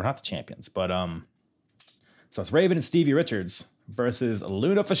watched, they were not the champions. But so it's Raven and Stevie Richards versus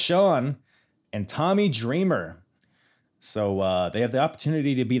Luna Vachon and Tommy Dreamer. So they have the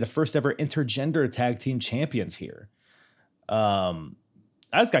opportunity to be the first ever intergender tag team champions here. I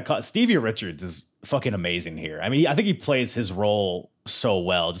just got caught. Stevie Richards is fucking amazing here. I mean, I think he plays his role so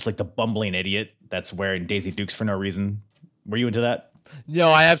well, just like the bumbling idiot that's wearing Daisy Dukes for no reason. Were you into that?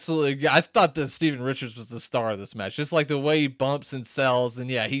 No, I thought that Steven Richards was the star of this match. Just like the way he bumps and sells. And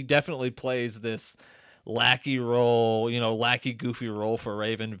yeah, he definitely plays this lackey role, lackey goofy role for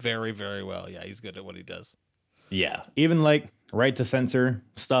Raven very, very well. Yeah, he's good at what he does. Yeah. Even like right to censor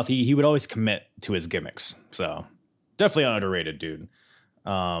stuff, he would always commit to his gimmicks. So definitely an underrated dude.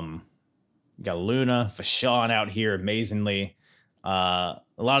 Got Luna Vachon out here amazingly. A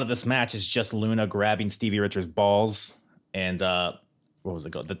lot of this match is just Luna grabbing Stevie Richards' balls and what was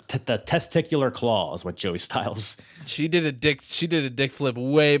it called? The testicular claw is what Joey Styles. She did a dick flip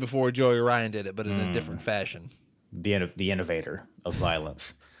way before Joey Ryan did it, but in a different fashion. The innovator of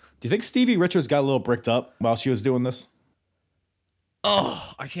violence. Do you think Stevie Richards got a little bricked up while she was doing this?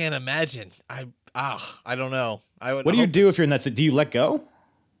 Oh, I can't imagine. I don't know. What do you do if you're in that? Do you let go?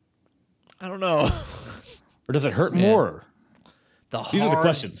 I don't know. Or does it hurt more? These are the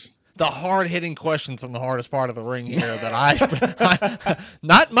questions. The hard-hitting questions on the hardest part of the ring here that I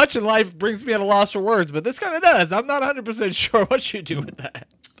not much in life brings me at a loss for words, but this kind of does. I'm not 100% sure what you do with that.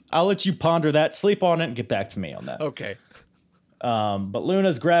 I'll let you ponder that, sleep on it, and get back to me on that. Okay. But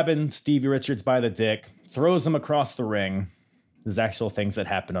Luna's grabbing Stevie Richards by the dick, throws him across the ring. There's actual things that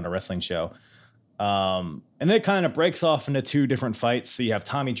happen on a wrestling show. And then it kind of breaks off into two different fights. So you have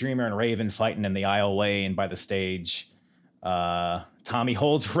Tommy Dreamer and Raven fighting in the aisleway and by the stage. Tommy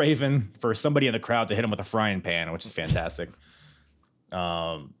holds Raven for somebody in the crowd to hit him with a frying pan, which is fantastic.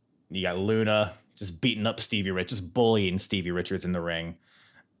 You got Luna just beating up Stevie Richards, just bullying Stevie Richards in the ring.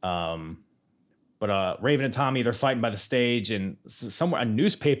 But Raven and Tommy, they're fighting by the stage, and somewhere a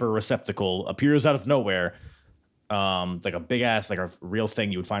newspaper receptacle appears out of nowhere. It's like a big ass, like a real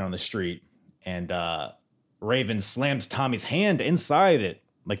thing you would find on the street. And Raven slams Tommy's hand inside it,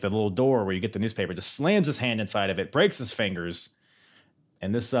 like the little door where you get the newspaper, just slams his hand inside of it, breaks his fingers.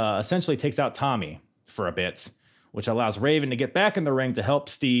 And this essentially takes out Tommy for a bit, which allows Raven to get back in the ring to help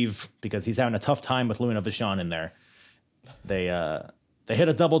Steve because he's having a tough time with Luna Vachon in there. They hit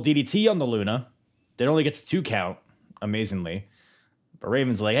a double DDT on the Luna. It only gets a 2 count, amazingly. But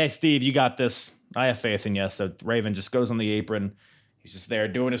Raven's like, hey, Steve, you got this. I have faith in you. So Raven just goes on the apron. He's just there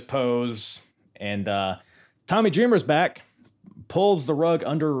doing his pose. And Tommy Dreamer's back, pulls the rug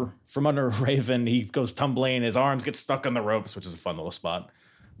from under Raven. He goes tumbling. His arms get stuck on the ropes, which is a fun little spot.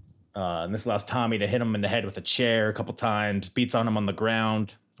 And this allows Tommy to hit him in the head with a chair a couple times, beats on him on the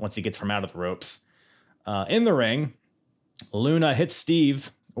ground once he gets from out of the ropes. In the ring, Luna hits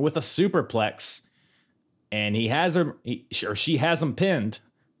Steve with a superplex, and she has him pinned.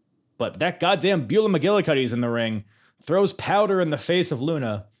 But that goddamn Beulah McGillicuddy's in the ring, throws powder in the face of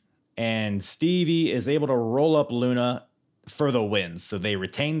Luna, and Stevie is able to roll up Luna for the win. So they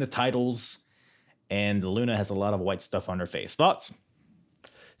retain the titles, and Luna has a lot of white stuff on her face. Thoughts?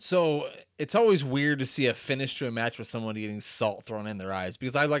 So it's always weird to see a finish to a match with someone getting salt thrown in their eyes,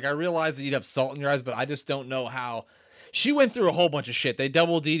 because I realize that you'd have salt in your eyes, but I just don't know how she went through a whole bunch of shit. They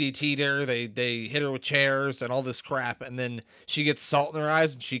double DDT'd her. They hit her with chairs and all this crap. And then she gets salt in her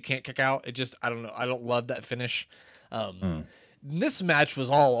eyes and she can't kick out. It just, I don't know. I don't love that finish. This match was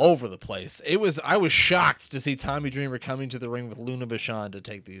all over the place. I was shocked to see Tommy Dreamer coming to the ring with Luna Vachon to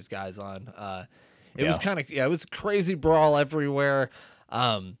take these guys on. It was kind of, it was a crazy brawl everywhere.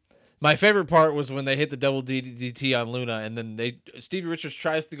 My favorite part was when they hit the double DDT on Luna, and then Stevie Richards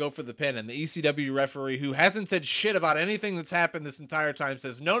tries to go for the pin, and the ECW referee, who hasn't said shit about anything that's happened this entire time,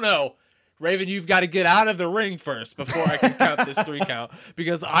 says, no, Raven, you've got to get out of the ring first before I can count this 3 count,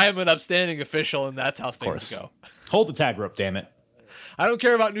 because I am an upstanding official, and that's how things go. Hold the tag rope, damn it. I don't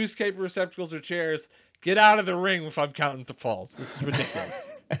care about newspaper receptacles or chairs. Get out of the ring if I'm counting the falls. This is ridiculous.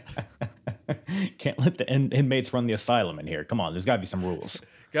 Can't let the inmates run the asylum in here. Come on, there's got to be some rules.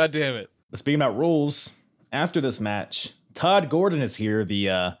 God damn it. Speaking about rules, after this match, Todd Gordon is here, the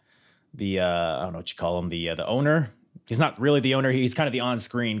I don't know what you call him, the owner. He's not really the owner. He's kind of the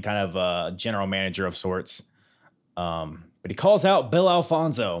on-screen kind of general manager of sorts. But he calls out Bill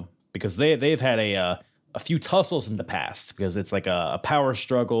Alfonso because they've had a few tussles in the past, because it's like a power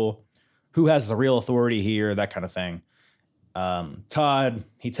struggle. Who has the real authority here? That kind of thing. Todd,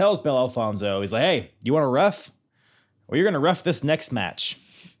 he tells Bill Alfonso, he's like, hey, you want to ref? Well, you're going to ref this next match.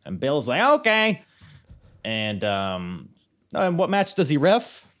 And Bill's like, okay. And what match does he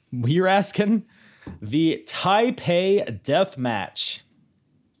ref? You're asking? The Taipei Death Match.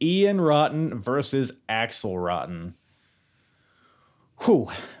 Ian Rotten versus Axel Rotten. Whew.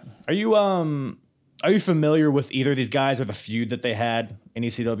 Are you familiar with either of these guys or the feud that they had in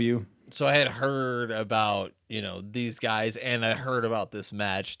ECW? So I had heard about, these guys, and I heard about this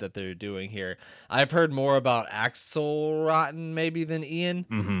match that they're doing here. I've heard more about Axel Rotten maybe than Ian.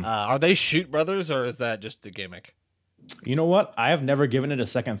 Mm-hmm. Are they Shoot Brothers, or is that just a gimmick? You know what? I have never given it a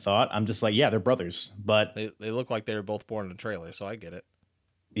second thought. I'm just like, yeah, they're brothers, but they look like they were both born in a trailer, so I get it.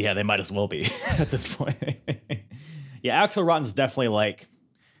 Yeah, they might as well be at this point. Yeah, Axel Rotten's definitely like,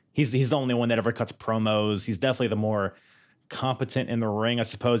 he's the only one that ever cuts promos. He's definitely the more competent in the ring, I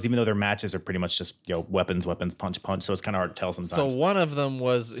suppose, even though their matches are pretty much just weapons, punch, so it's kind of hard to tell sometimes. So one of them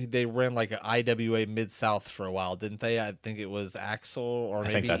was, they ran like an IWA Mid-South for a while, didn't they? I think it was Axel, or maybe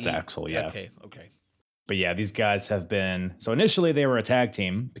I think that's Axel, yeah. Okay. But yeah, these guys have been, so initially they were a tag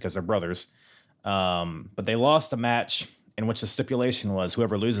team because they're brothers, but they lost a match in which the stipulation was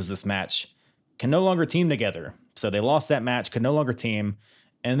whoever loses this match can no longer team together. So they lost that match, could no longer team,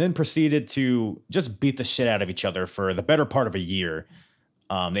 and then proceeded to just beat the shit out of each other for the better part of a year.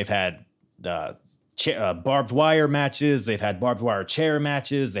 They've had barbed wire matches. They've had barbed wire chair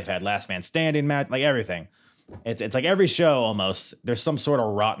matches. They've had last man standing match, like everything. It's like every show almost, there's some sort of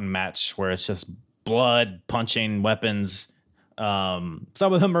rotten match where it's just blood, punching, weapons. Some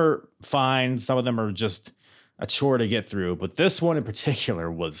of them are fine. Some of them are just a chore to get through. But this one in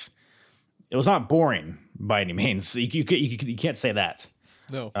particular was not boring by any means. You can't say that.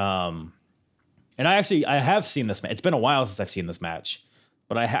 No. And I have seen this match. It's been a while since I've seen this match,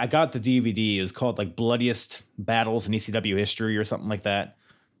 but I got the DVD. It was called like Bloodiest Battles in ECW History or something like that.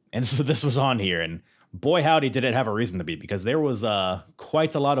 And so this was on here, and boy, howdy did it have a reason to be, because there was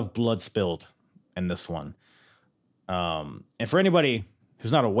quite a lot of blood spilled in this one. And for anybody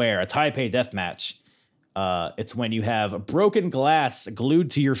who's not aware, a Taipei death match, it's when you have broken glass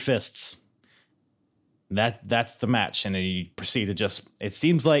glued to your fists. That's the match, and then you proceed to just, it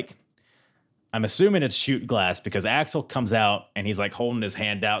seems like, I'm assuming it's shoot glass, because Axel comes out and he's like holding his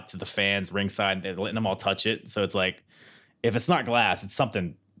hand out to the fans ringside and letting them all touch it. So it's like, if it's not glass, it's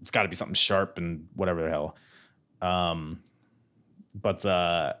something, it's got to be something sharp and whatever the hell.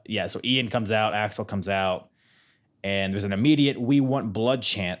 Yeah, so Ian comes out, Axel comes out, and there's an immediate "We want blood"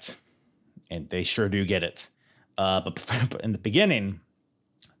 chant, and they sure do get it. But in the beginning,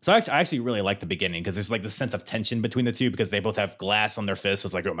 so I actually really like the beginning, because there's like this sense of tension between the two, because they both have glass on their fists.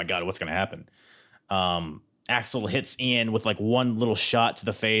 It's like, oh my God, what's going to happen? Axel hits Ian with like one little shot to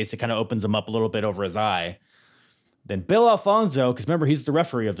the face. It kind of opens him up a little bit over his eye. Then Bill Alfonso, because remember, he's the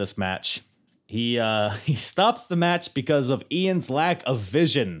referee of this match. He stops the match because of Ian's lack of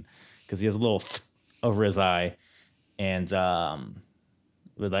vision, because he has a little over his eye. And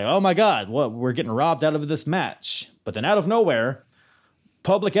we're like, oh my God, we're getting robbed out of this match. But then out of nowhere,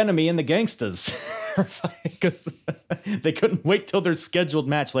 Public Enemy and the Gangstas are fighting, because they couldn't wait till their scheduled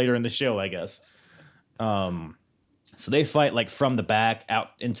match later in the show, I guess. So they fight like from the back out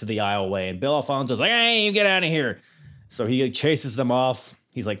into the aisleway, and Bill Alfonso's like, hey, you get out of here. So he chases them off.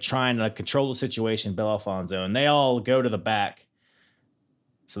 He's like trying to control the situation, Bill Alfonso, and they all go to the back.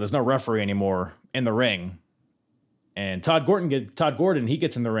 So there's no referee anymore in the ring. And Todd Gordon, he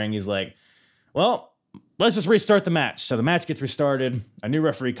gets in the ring. He's like, well, let's just restart the match. So the match gets restarted. A new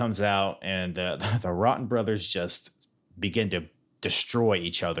referee comes out, and the Rotten Brothers just begin to destroy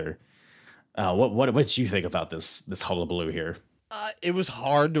each other. What did you think about this hullabaloo here? It was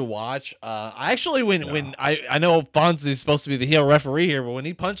hard to watch. I actually, when I know Fonzie's supposed to be the heel referee here, but when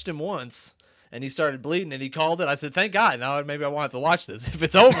he punched him once and he started bleeding and he called it, I said, thank God. Now maybe I won't have to watch this. If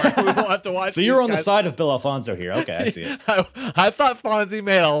it's over, we won't have to watch. So you're on the side of Bill Alfonso here. Okay, I see it. I thought Fonzie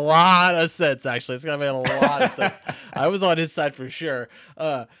made a lot of sense. Actually, it's gonna make a lot of sense. I was on his side for sure.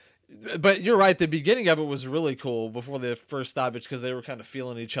 But you're right. The beginning of it was really cool before the first stoppage because they were kind of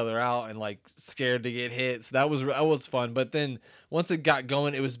feeling each other out and like scared to get hit. So that was fun. But then once it got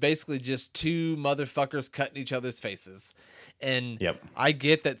going, it was basically just two motherfuckers cutting each other's faces. And I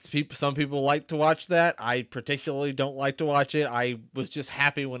get that some people like to watch that. I particularly don't like to watch it. I was just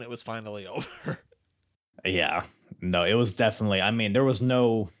happy when it was finally over. Yeah, no, it was definitely. I mean, there's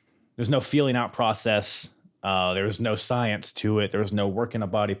no feeling out process. There was no science to it. There was no working a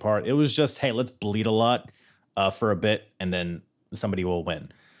body part. It was just, hey, let's bleed a lot for a bit, and then somebody will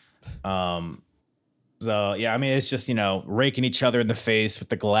win. So yeah, I mean, it's just, raking each other in the face with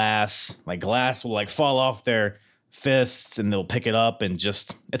the glass. Like glass will like fall off their fists, and they'll pick it up, and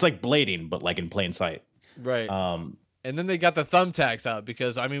just it's like blading, but like in plain sight. Right. And then they got the thumbtacks out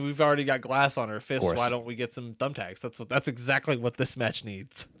because I mean we've already got glass on our fists. Why don't we get some thumbtacks? That's exactly what this match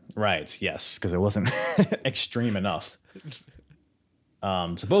needs. Right. Yes, because it wasn't extreme enough.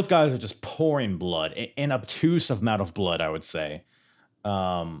 So both guys are just pouring blood, an obtuse amount of blood, I would say.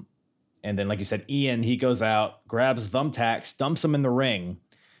 And then, like you said, Ian, he goes out, grabs thumbtacks, dumps them in the ring,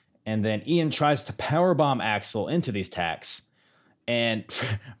 and then Ian tries to powerbomb Axel into these tacks. And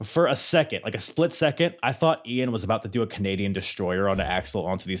for a second, like a split second, I thought Ian was about to do a Canadian destroyer onto Axel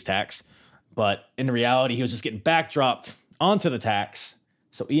onto these tacks. But in reality, he was just getting backdropped onto the tacks.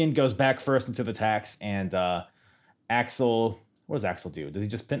 So Ian goes back first into the tacks, and Axel, what does Axel do? Does he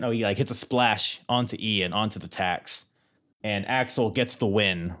just pin? No, he like hits a splash onto Ian, onto the tacks. And Axel gets the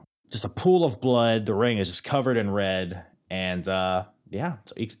win. Just a pool of blood. The ring is just covered in red. And so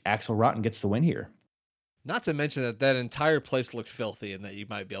Axel Rotten gets the win here. Not to mention that entire place looked filthy and that you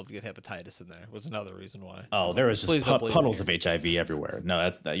might be able to get hepatitis in there was another reason why. Oh, there was just puddles of HIV everywhere.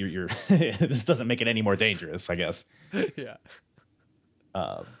 No, you're this doesn't make it any more dangerous, I guess. Yeah.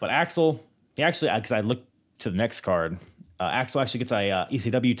 But Axel, because I looked to the next card, Axel actually gets a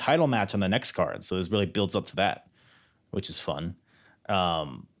ECW title match on the next card. So this really builds up to that, which is fun.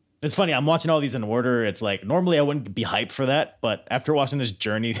 It's funny, I'm watching all these in order. It's like, normally I wouldn't be hyped for that, but after watching this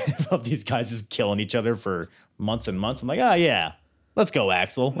journey of these guys just killing each other for months and months, I'm like, oh yeah, let's go,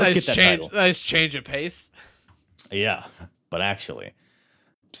 Axel. Let's get that title. Nice change of pace. Yeah, but actually,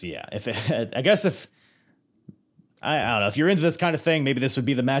 so yeah, I don't know, if you're into this kind of thing, maybe this would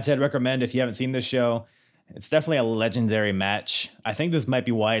be the match I'd recommend if you haven't seen this show. It's definitely a legendary match. I think this might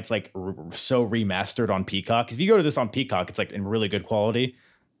be why it's like so remastered on Peacock. If you go to this on Peacock, it's like in really good quality.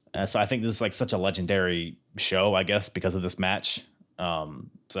 So I think this is like such a legendary show, I guess, because of this match.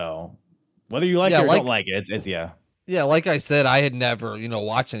 So whether you like it or don't like it, it's yeah. Yeah, like I said, I had never,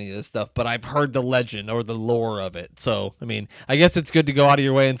 watched any of this stuff, but I've heard the legend or the lore of it. So, I mean, I guess it's good to go out of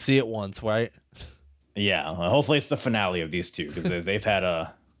your way and see it once, right? Yeah, hopefully it's the finale of these two because they've had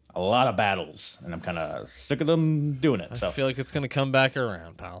a lot of battles, and I'm kind of sick of them doing it. So I feel like it's going to come back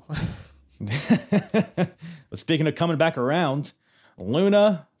around, pal. But speaking of coming back around,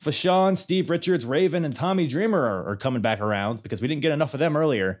 Luna, Vachon, Steve Richards, Raven, and Tommy Dreamer are coming back around because we didn't get enough of them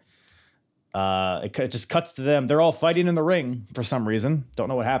earlier. It just cuts to them. They're all fighting in the ring for some reason. Don't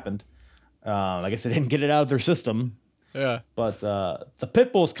know what happened. I guess they didn't get it out of their system. Yeah. But the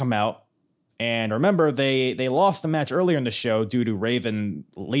Pitbulls come out. And remember, they lost a match earlier in the show due to Raven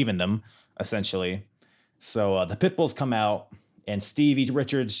leaving them, essentially. So the Pitbulls come out, and Stevie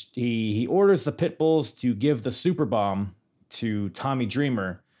Richards, he orders the Pitbulls to give the super bomb to Tommy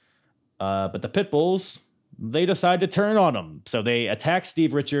Dreamer. But the Pitbulls, they decide to turn on him. So they attack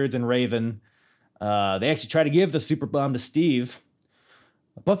Steve Richards and Raven. They actually try to give the super bomb to Steve.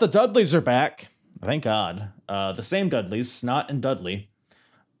 But the Dudleys are back. Thank God. The same Dudleys, Snot and Dudley.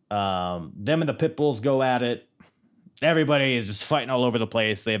 Them and the Pitbulls go at it. Everybody is just fighting all over the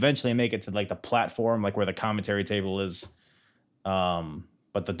place. They eventually make it to like the platform, like where the commentary table is.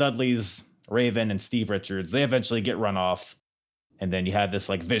 But the Dudleys, Raven, and Steve Richards, they eventually get run off. And then you have this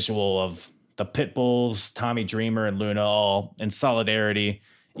like visual of the Pitbulls, Tommy Dreamer, and Luna all in solidarity.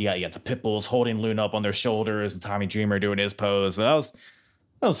 You got the Pitbulls holding Luna up on their shoulders and Tommy Dreamer doing his pose. So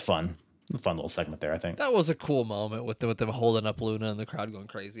that was fun. A fun little segment there, I think. That was a cool moment with them holding up Luna and the crowd going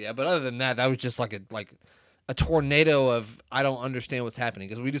crazy. Yeah, but other than that, that was just like a tornado of I don't understand what's happening,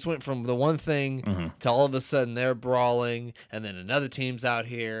 because we just went from the one thing to all of a sudden they're brawling, and then another team's out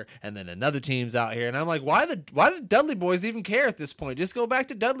here, and then another team's out here, and I'm like, why the Dudley boys even care at this point? Just go back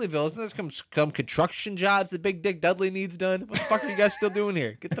to Dudleyville. Isn't there some construction jobs that Big Dick Dudley needs done? What the fuck are you guys still doing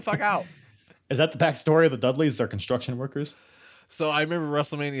here? Get the fuck out. Is that the backstory of the Dudleys? They're construction workers? So I remember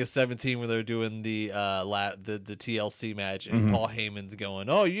WrestleMania 17 where they were doing the TLC match, and Paul Heyman's going,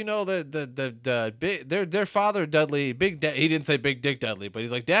 "Oh, you know their father Dudley, he didn't say Big Dick Dudley, but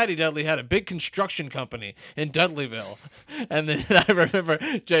he's like, Daddy Dudley had a big construction company in Dudleyville." And then I remember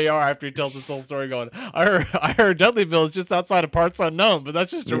JR, after he tells this whole story, going, "I heard Dudleyville is just outside of parts unknown, but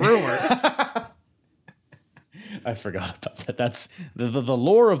that's just a rumor." I forgot about that. That's the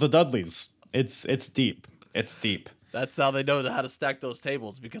lore of the Dudleys. It's deep. It's deep. That's how they know how to stack those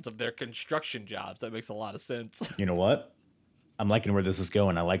tables, because of their construction jobs. That makes a lot of sense. You know what? I'm liking where this is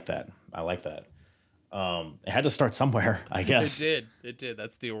going. I like that. It had to start somewhere, I guess. It did.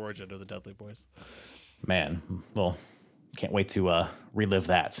 That's the origin of the Dudley Boys. Man, well, can't wait to relive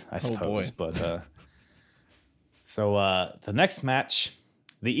that, I suppose. Oh boy. But so the next match,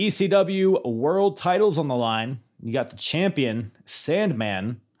 the ECW World Titles on the line. You got the champion,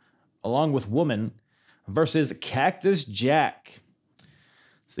 Sandman, along with Woman, versus Cactus Jack.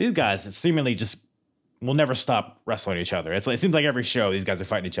 So these guys seemingly just will never stop wrestling each other. It seems like every show these guys are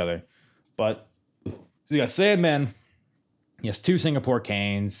fighting each other. But so you got Sandman. He has 2 Singapore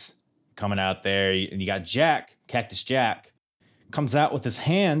canes coming out there. And you got Jack, Cactus Jack, comes out with his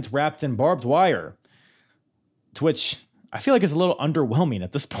hand wrapped in barbed wire. To which I feel like it's a little underwhelming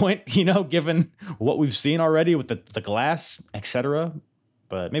at this point, given what we've seen already with the glass, etc.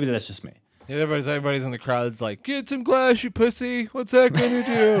 But maybe that's just me. Yeah, everybody's in the crowd's like, "Get some glass, you pussy. What's that gonna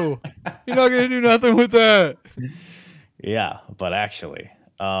do? You're not gonna do nothing with that." Yeah, but actually,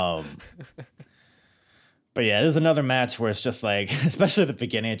 but yeah, there's another match where it's just like, especially at the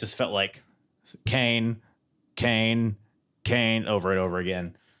beginning, it just felt like Kane, over and over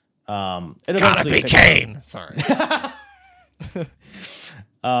again. It's gotta be Kane. Sorry.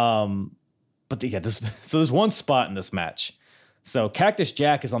 But yeah, there's one spot in this match. So Cactus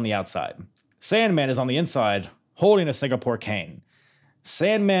Jack is on the outside. Sandman is on the inside, holding a Singapore cane.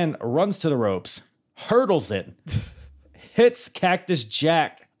 Sandman runs to the ropes, hurdles it, hits Cactus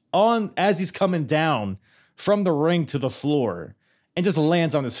Jack on as he's coming down from the ring to the floor, and just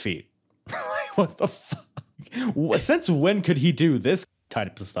lands on his feet. What the fuck? Since when could he do this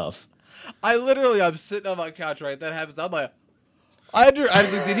type of stuff? I'm sitting on my couch, right? That happens. I'm like, I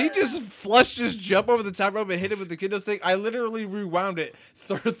was like, did he just jump over the top rope and hit him with the kendo stick? I literally rewound it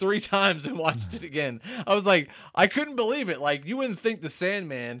 3 times and watched it again. I was like, I couldn't believe it. Like, you wouldn't think the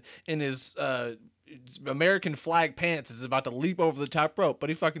Sandman in his American flag pants is about to leap over the top rope, but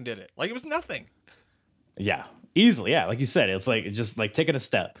he fucking did it. Like, it was nothing. Yeah, easily. Yeah, like you said, it's like just like taking a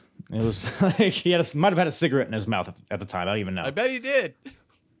step. It was like he might have had a cigarette in his mouth at the time. I don't even know. I bet he did.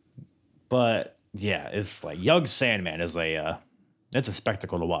 But yeah, it's like young Sandman is it's a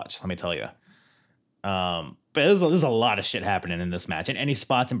spectacle to watch, let me tell you. But there's a lot of shit happening in this match. And any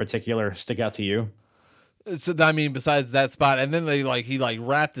spots in particular stick out to you? So I mean, besides that spot, and then he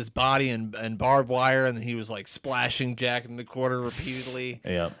wrapped his body in barbed wire, and then he was like splashing Jack in the corner repeatedly.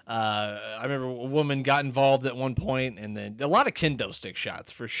 Yeah. I remember a woman got involved at one point, and then a lot of kendo stick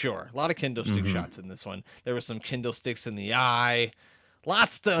shots for sure. A lot of kendo stick shots in this one. There were some kendo sticks in the eye.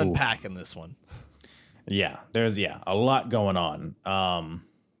 Lots to unpack in this one. Yeah, there's a lot going on.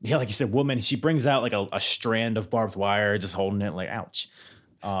 Yeah, like you said, woman, she brings out like a strand of barbed wire, just holding it like, ouch.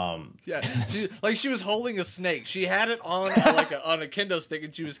 Yeah, she was holding a snake. She had it on on a kendo stick,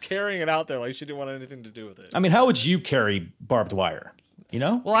 and she was carrying it out there like she didn't want anything to do with it. I mean, how would you carry barbed wire?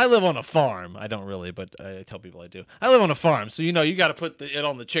 Well, I live on a farm. I don't really, but I tell people I do. I live on a farm, so you got to put it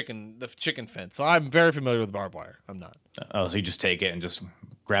on the chicken fence. So I'm very familiar with barbed wire. I'm not. Oh, so you just take it and just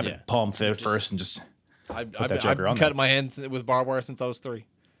grab it palm first and just. I've cut my hands with barbed wire since I was 3.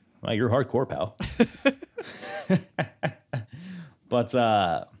 Well, you're hardcore, pal. But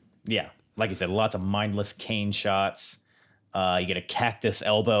yeah, like you said, lots of mindless cane shots. You get a cactus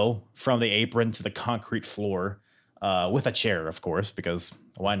elbow from the apron to the concrete floor with a chair, of course, because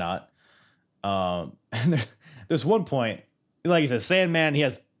why not? And there's one point, like you said, Sandman, he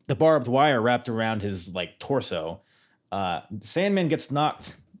has the barbed wire wrapped around his like torso. Sandman gets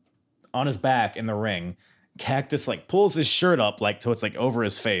knocked on his back in the ring. Cactus like pulls his shirt up like so it's like over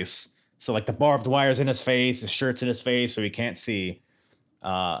his face. So like the barbed wire's in his face, his shirt's in his face, so he can't see.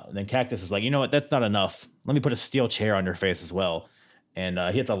 Then Cactus is like, you know what? That's not enough. Let me put a steel chair on your face as well. And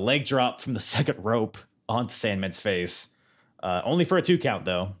he hits a leg drop from the second rope onto Sandman's face. Only for a 2 count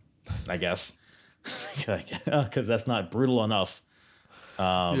though, I guess. Because that's not brutal enough.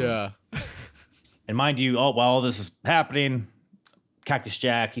 Yeah. And mind you, while all this is happening, Cactus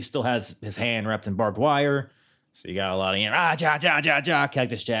Jack, he still has his hand wrapped in barbed wire. So you got a lot of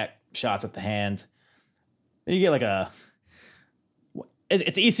Cactus Jack shots at the hand. Then you get like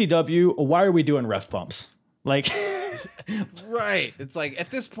it's ECW. Why are we doing ref bumps? Like, right. It's like, at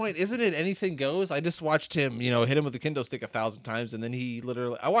this point, isn't it anything goes? I just watched him, hit him with a kendo stick 1,000 times. And then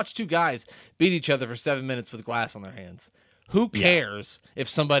I watched two guys beat each other for 7 minutes with glass on their hands. Who cares if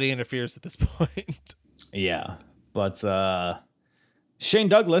somebody interferes at this point? Yeah. But Shane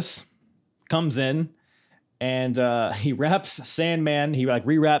Douglas comes in and he wraps Sandman. He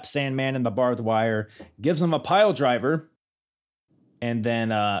rewraps Sandman in the barbed wire, gives him a pile driver. And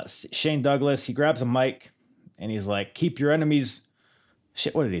then Shane Douglas, he grabs a mic and he's like, keep your enemies.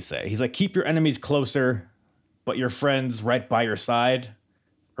 Shit, what did he say? He's like, keep your enemies closer, but your friends right by your side.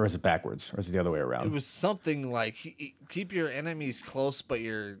 Or is it backwards? Or is it the other way around? It was something like, keep your enemies close, but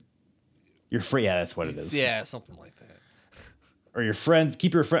you're free. Yeah, that's what it is. Yeah, something like that. Or your friends,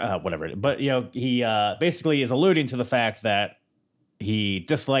 keep your friend, whatever. But, he basically is alluding to the fact that he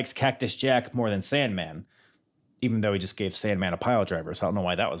dislikes Cactus Jack more than Sandman, even though he just gave Sandman a pile driver. So I don't know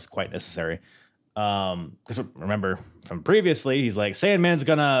why that was quite necessary. Because remember from previously, he's like, Sandman's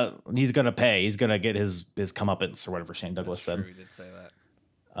he's gonna pay. He's gonna get his comeuppance or whatever Shane Douglas said. He did say that.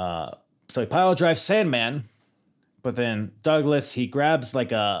 So he pile drives Sandman, but then Douglas, he grabs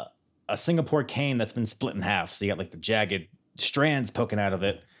like a Singapore cane that's been split in half. So you got like the jagged strands poking out of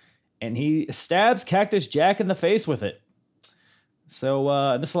it, and he stabs Cactus Jack in the face with it.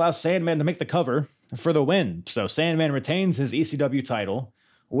 So this allows Sandman to make the cover for the win. So Sandman retains his ECW title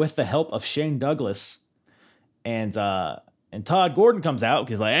with the help of Shane Douglas. And Todd Gordon comes out.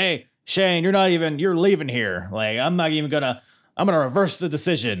 He's like, hey, Shane, you're leaving here. Like, I'm gonna reverse the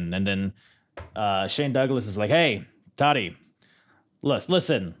decision. And then Shane Douglas is like, hey, Toddy,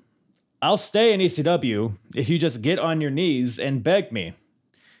 listen, I'll stay in ECW if you just get on your knees and beg me.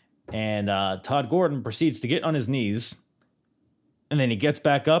 And Todd Gordon proceeds to get on his knees. And then he gets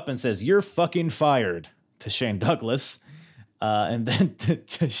back up and says, you're fucking fired to Shane Douglas. And then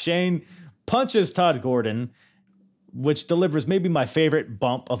Shane punches Todd Gordon, which delivers maybe my favorite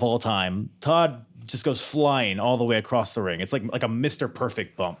bump of all time. Todd just goes flying all the way across the ring. It's like a Mr.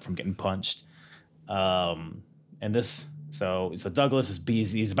 Perfect bump from getting punched. So Douglas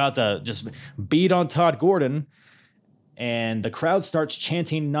he's about to just beat on Todd Gordon, and the crowd starts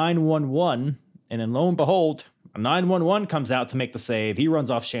chanting 911. And then lo and behold, 911 comes out to make the save. He runs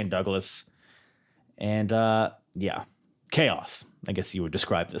off Shane Douglas, and chaos. I guess you would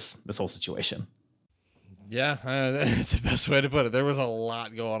describe this whole situation. Yeah, that's the best way to put it. There was a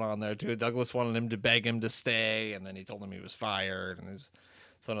lot going on there too. Douglas wanted him to beg him to stay, and then he told him he was fired. And it's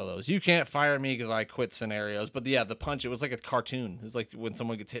one of those, you can't fire me because I quit scenarios. But yeah, the punch, it was like a cartoon. It was like when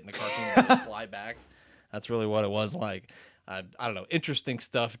someone gets hit in a cartoon, they fly back. That's really what it was like. I don't know. Interesting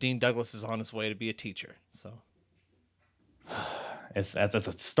stuff. Dean Douglas is on his way to be a teacher. So that's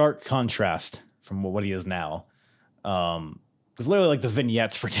a stark contrast from what he is now. Because literally, like the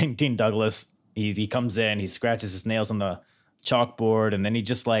vignettes for Dean Douglas, he comes in, he scratches his nails on the chalkboard, and then he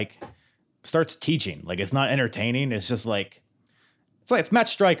just like starts teaching. Like, it's not entertaining. It's just like it's Matt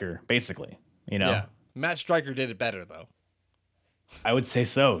Stryker, basically. Yeah, Matt Stryker did it better though. I would say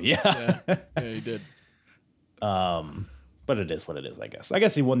so. Yeah, he did. But it is what it is, I guess. I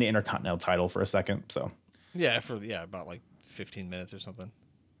guess he won the Intercontinental title for a second. So about like 15 minutes or something.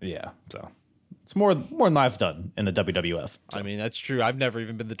 Yeah, so it's more than I've done in the WWF. So. I mean, that's true. I've never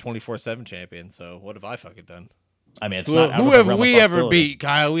even been the 24/7 champion. So what have I fucking done? I mean, it's who not. Who have we ever beat,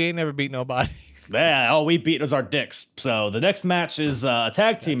 Kyle? We ain't never beat nobody. Yeah, all we beat was our dicks. So the next match is a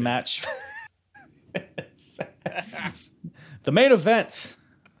tag team match. The main event,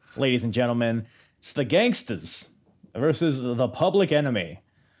 ladies and gentlemen, it's the Gangstas versus the Public Enemy.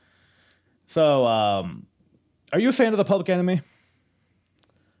 So, are you a fan of the Public Enemy?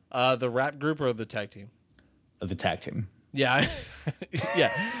 The rap group or the tag team? The tag team. Yeah,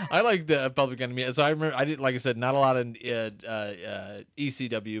 I like the Public Enemy. So I remember, I did, like I said, not a lot in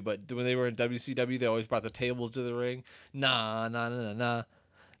ECW, but when they were in WCW, they always brought the tables to the ring. Nah. I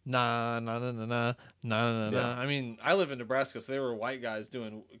mean, I live in Nebraska, so they were white guys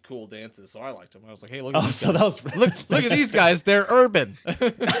doing cool dances, so I liked them. I was like, hey, look at these guys. Look at these guys. They're urban.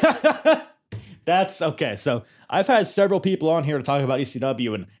 That's okay. So I've had several people on here to talk about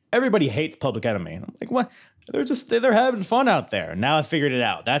ECW, and everybody hates Public Enemy. I'm like, what? They're having fun out there. Now I figured it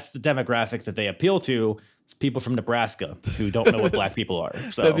out. That's the demographic that they appeal to. It's people from Nebraska who don't know what black people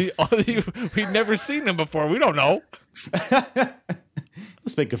are. So we've never seen them before. We don't know.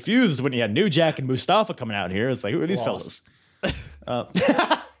 just been confused when you had New Jack and Mustafa coming out here. It's like, who are these Lost. fellas?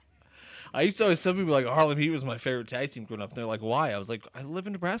 I used to always tell people like Harlem Heat was my favorite tag team growing up. And they're like, why? I was like, I live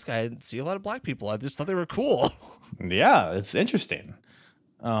in Nebraska. I didn't see a lot of black people. I just thought they were cool. Yeah, it's interesting.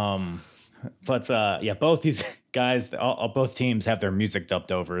 But both these guys, both teams have their music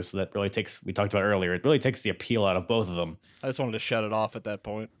dubbed over, so that really takes. We talked about earlier. It really takes the appeal out of both of them. I just wanted to shut it off at that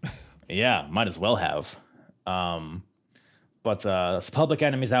point. Yeah, might as well have. But Public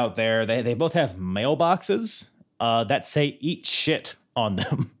Enemies out there, they both have mailboxes that say "eat shit" on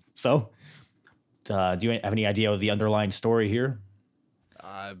them. So, do you have any idea of the underlying story here?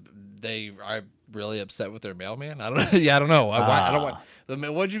 They are really upset with their mailman. I don't know. Yeah, I don't know. I don't want.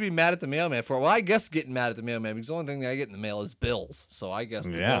 What'd you be mad at the mailman for? Well, I guess getting mad at the mailman because the only thing that I get in the mail is bills. So I guess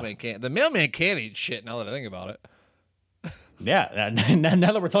the mailman can't. The mailman can't eat shit. Now that I think about it. Yeah.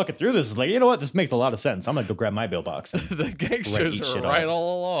 Now that we're talking through this, it's like, you know what? This makes a lot of sense. I'm gonna go grab my mailbox. The gangsters are right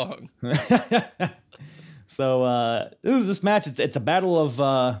all along. So this match. It's a battle of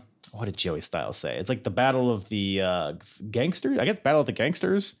what did Joey Styles say? It's like the battle of the gangsters. I guess battle of the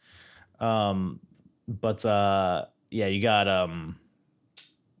gangsters. Yeah, you got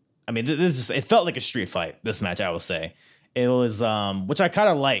I mean, it felt like a street fight, this match, I will say. It was which I kind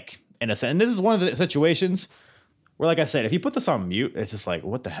of like in a sense. And this is one of the situations where, like I said, if you put this on mute, it's just like,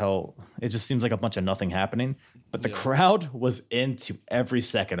 what the hell? It just seems like a bunch of nothing happening. But the crowd was into every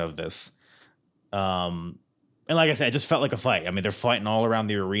second of this. And like I said, it just felt like a fight. I mean, they're fighting all around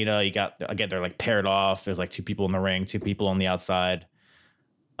the arena. You got, again, they're like paired off. There's like 2 people in the ring, 2 people on the outside.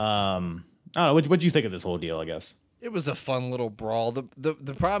 I don't know. What'd you think of this whole deal, I guess? It was a fun little brawl.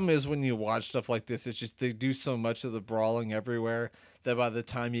 The problem is when you watch stuff like this, it's just they do so much of the brawling everywhere that by the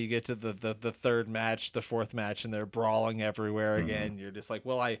time you get to the third match, the fourth match, and they're brawling everywhere again, you're just like,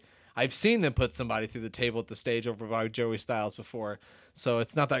 well, I've seen them put somebody through the table at the stage over by Joey Styles before, so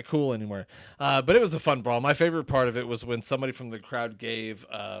it's not that cool anymore. But it was a fun brawl. My favorite part of it was when somebody from the crowd gave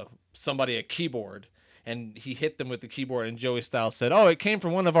somebody a keyboard, and he hit them with the keyboard, and Joey Styles said, "Oh, it came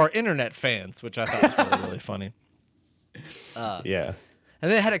from one of our internet fans," which I thought was really, really funny. Yeah.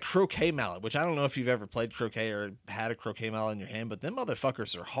 And they had a croquet mallet, which I don't know if you've ever played croquet or had a croquet mallet in your hand, but them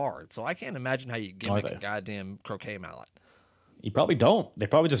motherfuckers are hard. So I can't imagine how you gimmick a goddamn croquet mallet. You probably don't. They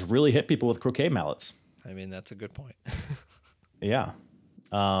probably just really hit people with croquet mallets. I mean, that's a good point. Yeah.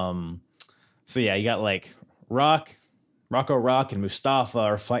 So yeah, you got like Rocco Rock and Mustafa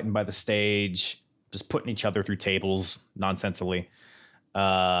are fighting by the stage, just putting each other through tables nonsensely.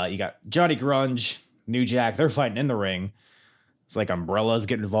 You got Johnny Grunge, New Jack, they're fighting in the ring. It's like umbrellas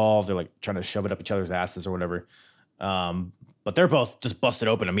get involved. They're like trying to shove it up each other's asses or whatever. But they're both just busted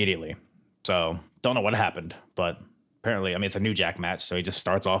open immediately. So don't know what happened, but apparently, I mean, it's a New Jack match, so he just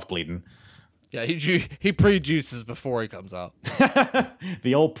starts off bleeding. Yeah, he pre-juices before he comes out.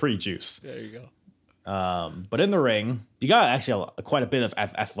 The old pre-juice. There you go. But in the ring, you got actually quite a bit of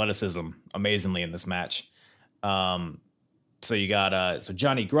athleticism, amazingly, in this match. So you got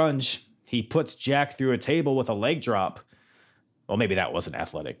Johnny Grunge. He puts Jack through a table with a leg drop. Well, maybe that wasn't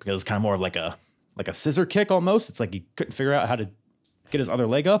athletic because it was kind of more like a scissor kick almost. It's like he couldn't figure out how to get his other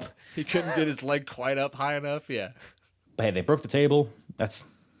leg up. He couldn't get his leg quite up high enough. Yeah. But hey, they broke the table. That's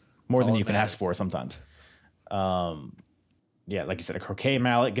more than you can ask for sometimes. Yeah, like you said, a croquet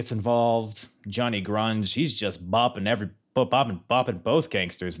mallet gets involved. Johnny Grunge, he's just bopping both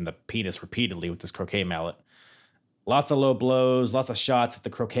gangsters in the penis repeatedly with this croquet mallet. Lots of low blows, lots of shots with the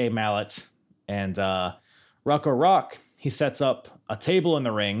croquet mallet. And Rocco Rock, he sets up a table in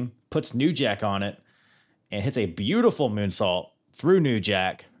the ring, puts New Jack on it, and hits a beautiful moonsault through New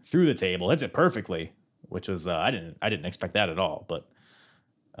Jack, through the table. Hits it perfectly, which was I didn't expect that at all. But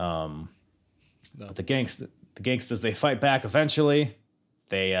but the gangsters, they fight back eventually.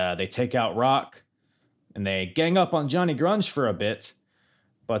 They take out Rock, and they gang up on Johnny Grunge for a bit.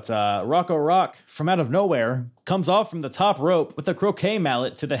 But Rocco Rock, from out of nowhere, comes off from the top rope with a croquet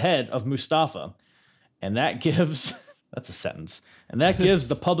mallet to the head of Mustafa. And that gives, that's a sentence, and that gives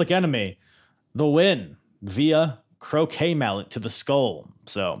the Public Enemy the win via croquet mallet to the skull.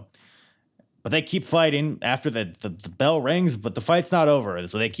 So, but they keep fighting after the bell rings, but the fight's not over.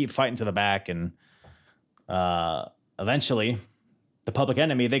 So they keep fighting to the back, and eventually the Public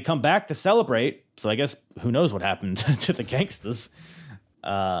Enemy, they come back to celebrate. So I guess who knows what happened to the gangsters.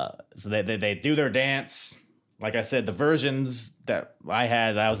 So they do their dance. Like I said, the versions that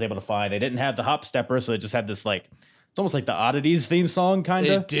I was able to find, they didn't have the hop stepper, so it just had this like, it's almost like the Oddities theme song, kind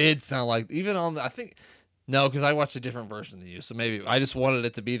of. It did sound like, even on, I think, no, because I watched a different version than you, so maybe I just wanted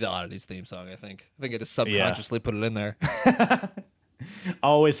it to be the Oddities theme song. I think I just subconsciously put it in there.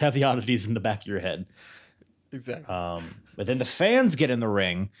 Always have the Oddities in the back of your head. Exactly. But then the fans get in the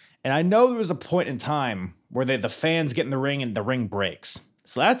ring, and I know there was a point in time where the fans get in the ring and the ring breaks.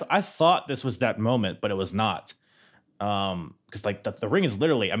 So I thought this was that moment, but it was not. Because like the ring is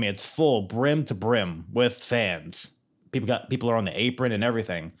literally, I mean, it's full brim to brim with fans. People are on the apron and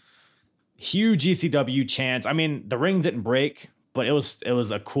everything. Huge ECW chants. I mean, the ring didn't break, but it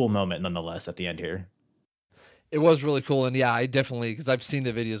was a cool moment nonetheless at the end here. It was really cool, and yeah, I definitely, because I've seen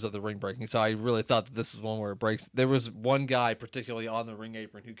the videos of the ring breaking, so I really thought that this was one where it breaks. There was one guy, particularly on the ring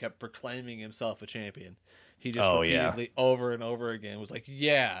apron, who kept proclaiming himself a champion. He just repeatedly, over and over again, was like,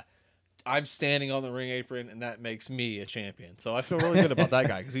 yeah, I'm standing on the ring apron, and that makes me a champion. So I feel really good about that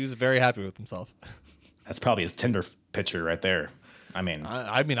guy, because he was very happy with himself. That's probably his Tinder picture right there. I mean,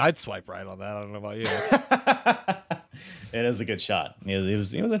 I'd swipe right on that. I don't know about you. It is a good shot. He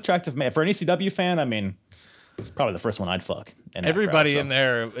was an attractive man. For an ECW fan, I mean, it's probably the first one I'd fuck. Everybody in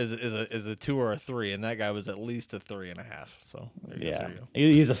there is a 2 or a 3, and that guy was at least a 3.5. So yeah,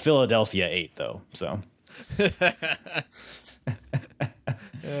 he's a Philadelphia 8 though. So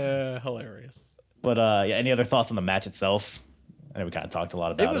hilarious. But yeah, any other thoughts on the match itself? I know we kind of talked a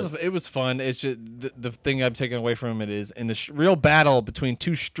lot about it. It was fun. It's just the thing I'm taking away from it is in a real battle between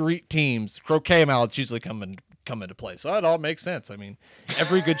two street teams, croquet mallets usually come into play. So it all makes sense. I mean,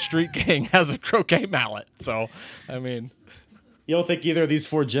 every good street gang has a croquet mallet. So, I mean, you don't think either of these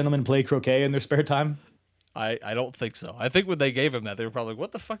 4 gentlemen play croquet in their spare time? I don't think so. I think when they gave him that, they were probably like,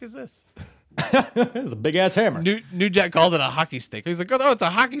 "What the fuck is this?" It's a big ass hammer. New Jack called it a hockey stick. He's like, "Oh, it's a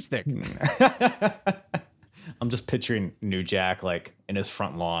hockey stick." I'm just picturing New Jack like in his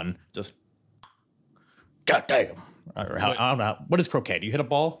front lawn, just goddamn. I don't know. What is croquet? Do you hit a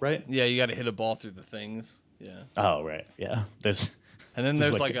ball, right? Yeah, you got to hit a ball through the things. Yeah. Oh, right. Yeah. There's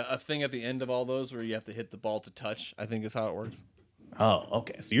like a thing at the end of all those where you have to hit the ball to touch, I think is how it works. Oh,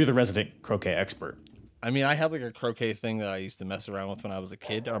 okay. So you're the resident croquet expert. I mean, I had like a croquet thing that I used to mess around with when I was a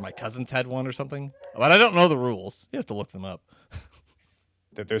kid, or my cousins had one or something. But I don't know the rules. You have to look them up.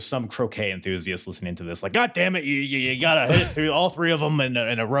 There's some croquet enthusiasts listening to this, like, God damn it, you gotta hit through all 3 of them in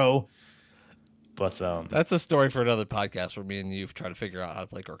a row. But that's a story for another podcast where me and you try to figure out how to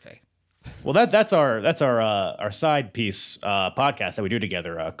play croquet. Well, that's our side piece podcast that we do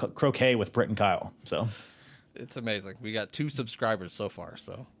together, croquet with Britt and Kyle. So it's amazing. We got 2 subscribers so far.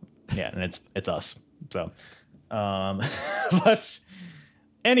 So yeah, and it's us. So, but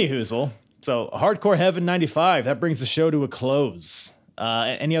anywhoozle. So Hardcore Heaven 95 that brings the show to a close.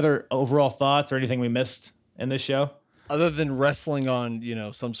 Any other overall thoughts or anything we missed in this show? Other than wrestling on,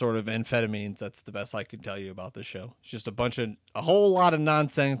 some sort of amphetamines, that's the best I can tell you about this show. It's just a whole lot of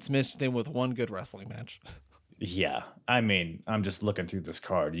nonsense mixed in with one good wrestling match. Yeah. I mean, I'm just looking through this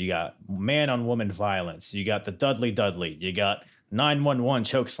card. You got man on woman violence. You got the Dudley. You got 911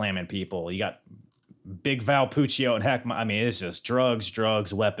 choke slamming people. You got Big Val Puccio and Hack. I mean, it's just drugs,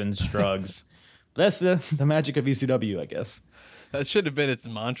 weapons, drugs. That's the magic of ECW, I guess. That should have been its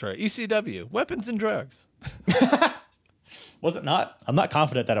mantra. ECW, weapons and drugs. Was it not? I'm not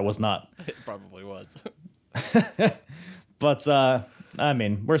confident that it was not. It probably was. But, I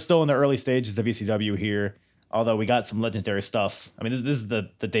mean, we're still in the early stages of ECW here, although we got some legendary stuff. I mean, this is the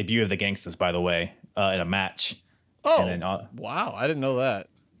debut of the Gangstas, by the way, in a match. Oh, wow. I didn't know that.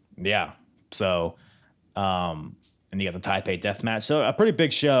 Yeah. So, and you got the Taipei death match. So a pretty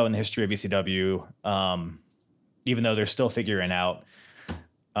big show in the history of ECW. Even though they're still figuring out,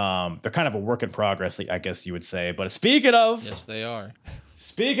 they're kind of a work in progress, I guess you would say. But speaking of, yes, they are.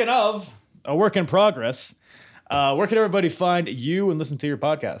 Speaking of a work in progress, where can everybody find you and listen to your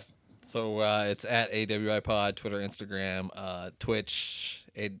podcast? So it's at AWIPod, Twitter, Instagram, Twitch,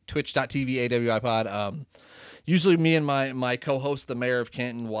 twitch.tv AWIPod. Usually me and my co-host, the mayor of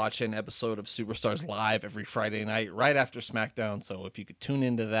Canton, watch an episode of Superstars live every Friday night right after SmackDown. So if you could tune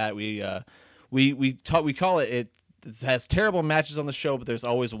into that, we call it has terrible matches on the show, but there's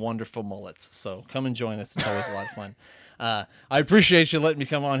always wonderful mullets. So come and join us. It's always a lot of fun. I appreciate you letting me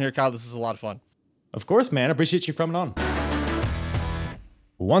come on here, Kyle. This is a lot of fun. Of course, man. I appreciate you coming on.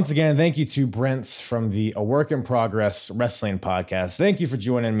 Once again, thank you to Brent from the A Work in Progress Wrestling Podcast. Thank you for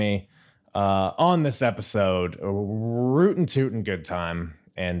joining me on this episode. Rootin' tootin' good time.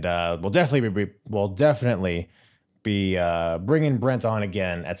 And we'll definitely be bringing Brent on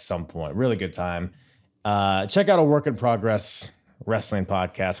again at some point. Really good time. Check out A Work in Progress Wrestling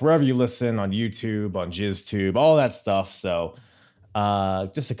Podcast, wherever you listen, on YouTube, on JizzTube, all that stuff. So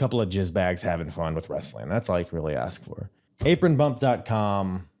just a couple of jizz bags having fun with wrestling. That's all you can really ask for.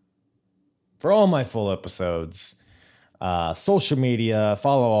 Apronbump.com for all my full episodes. Social media,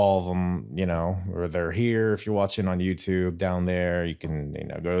 follow all of them, you know, or they're here. If you're watching on YouTube down there, you can, you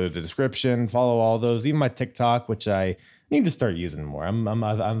know, go to the description, follow all those, even my TikTok, which I need to start using more. I'm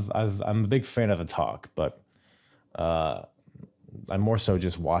a big fan of the talk, but I more so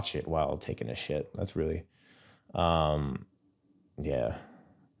just watch it while taking a shit. That's really, yeah,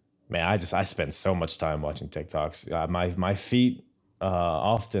 man, I spend so much time watching TikToks. My feet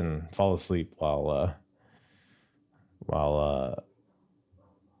often fall asleep while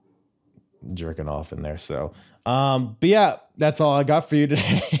jerking off in there. So, but yeah, that's all I got for you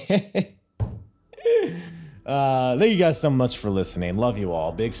today. Thank you guys so much for listening. Love you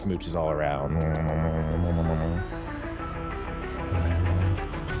all. Big smooches all around.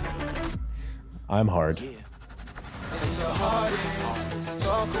 I'm hard. The hardest,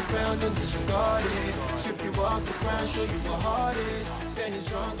 talk around and disregard it. Strip you off the ground, show you what hard is. Standing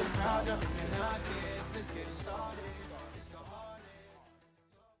strong and proud of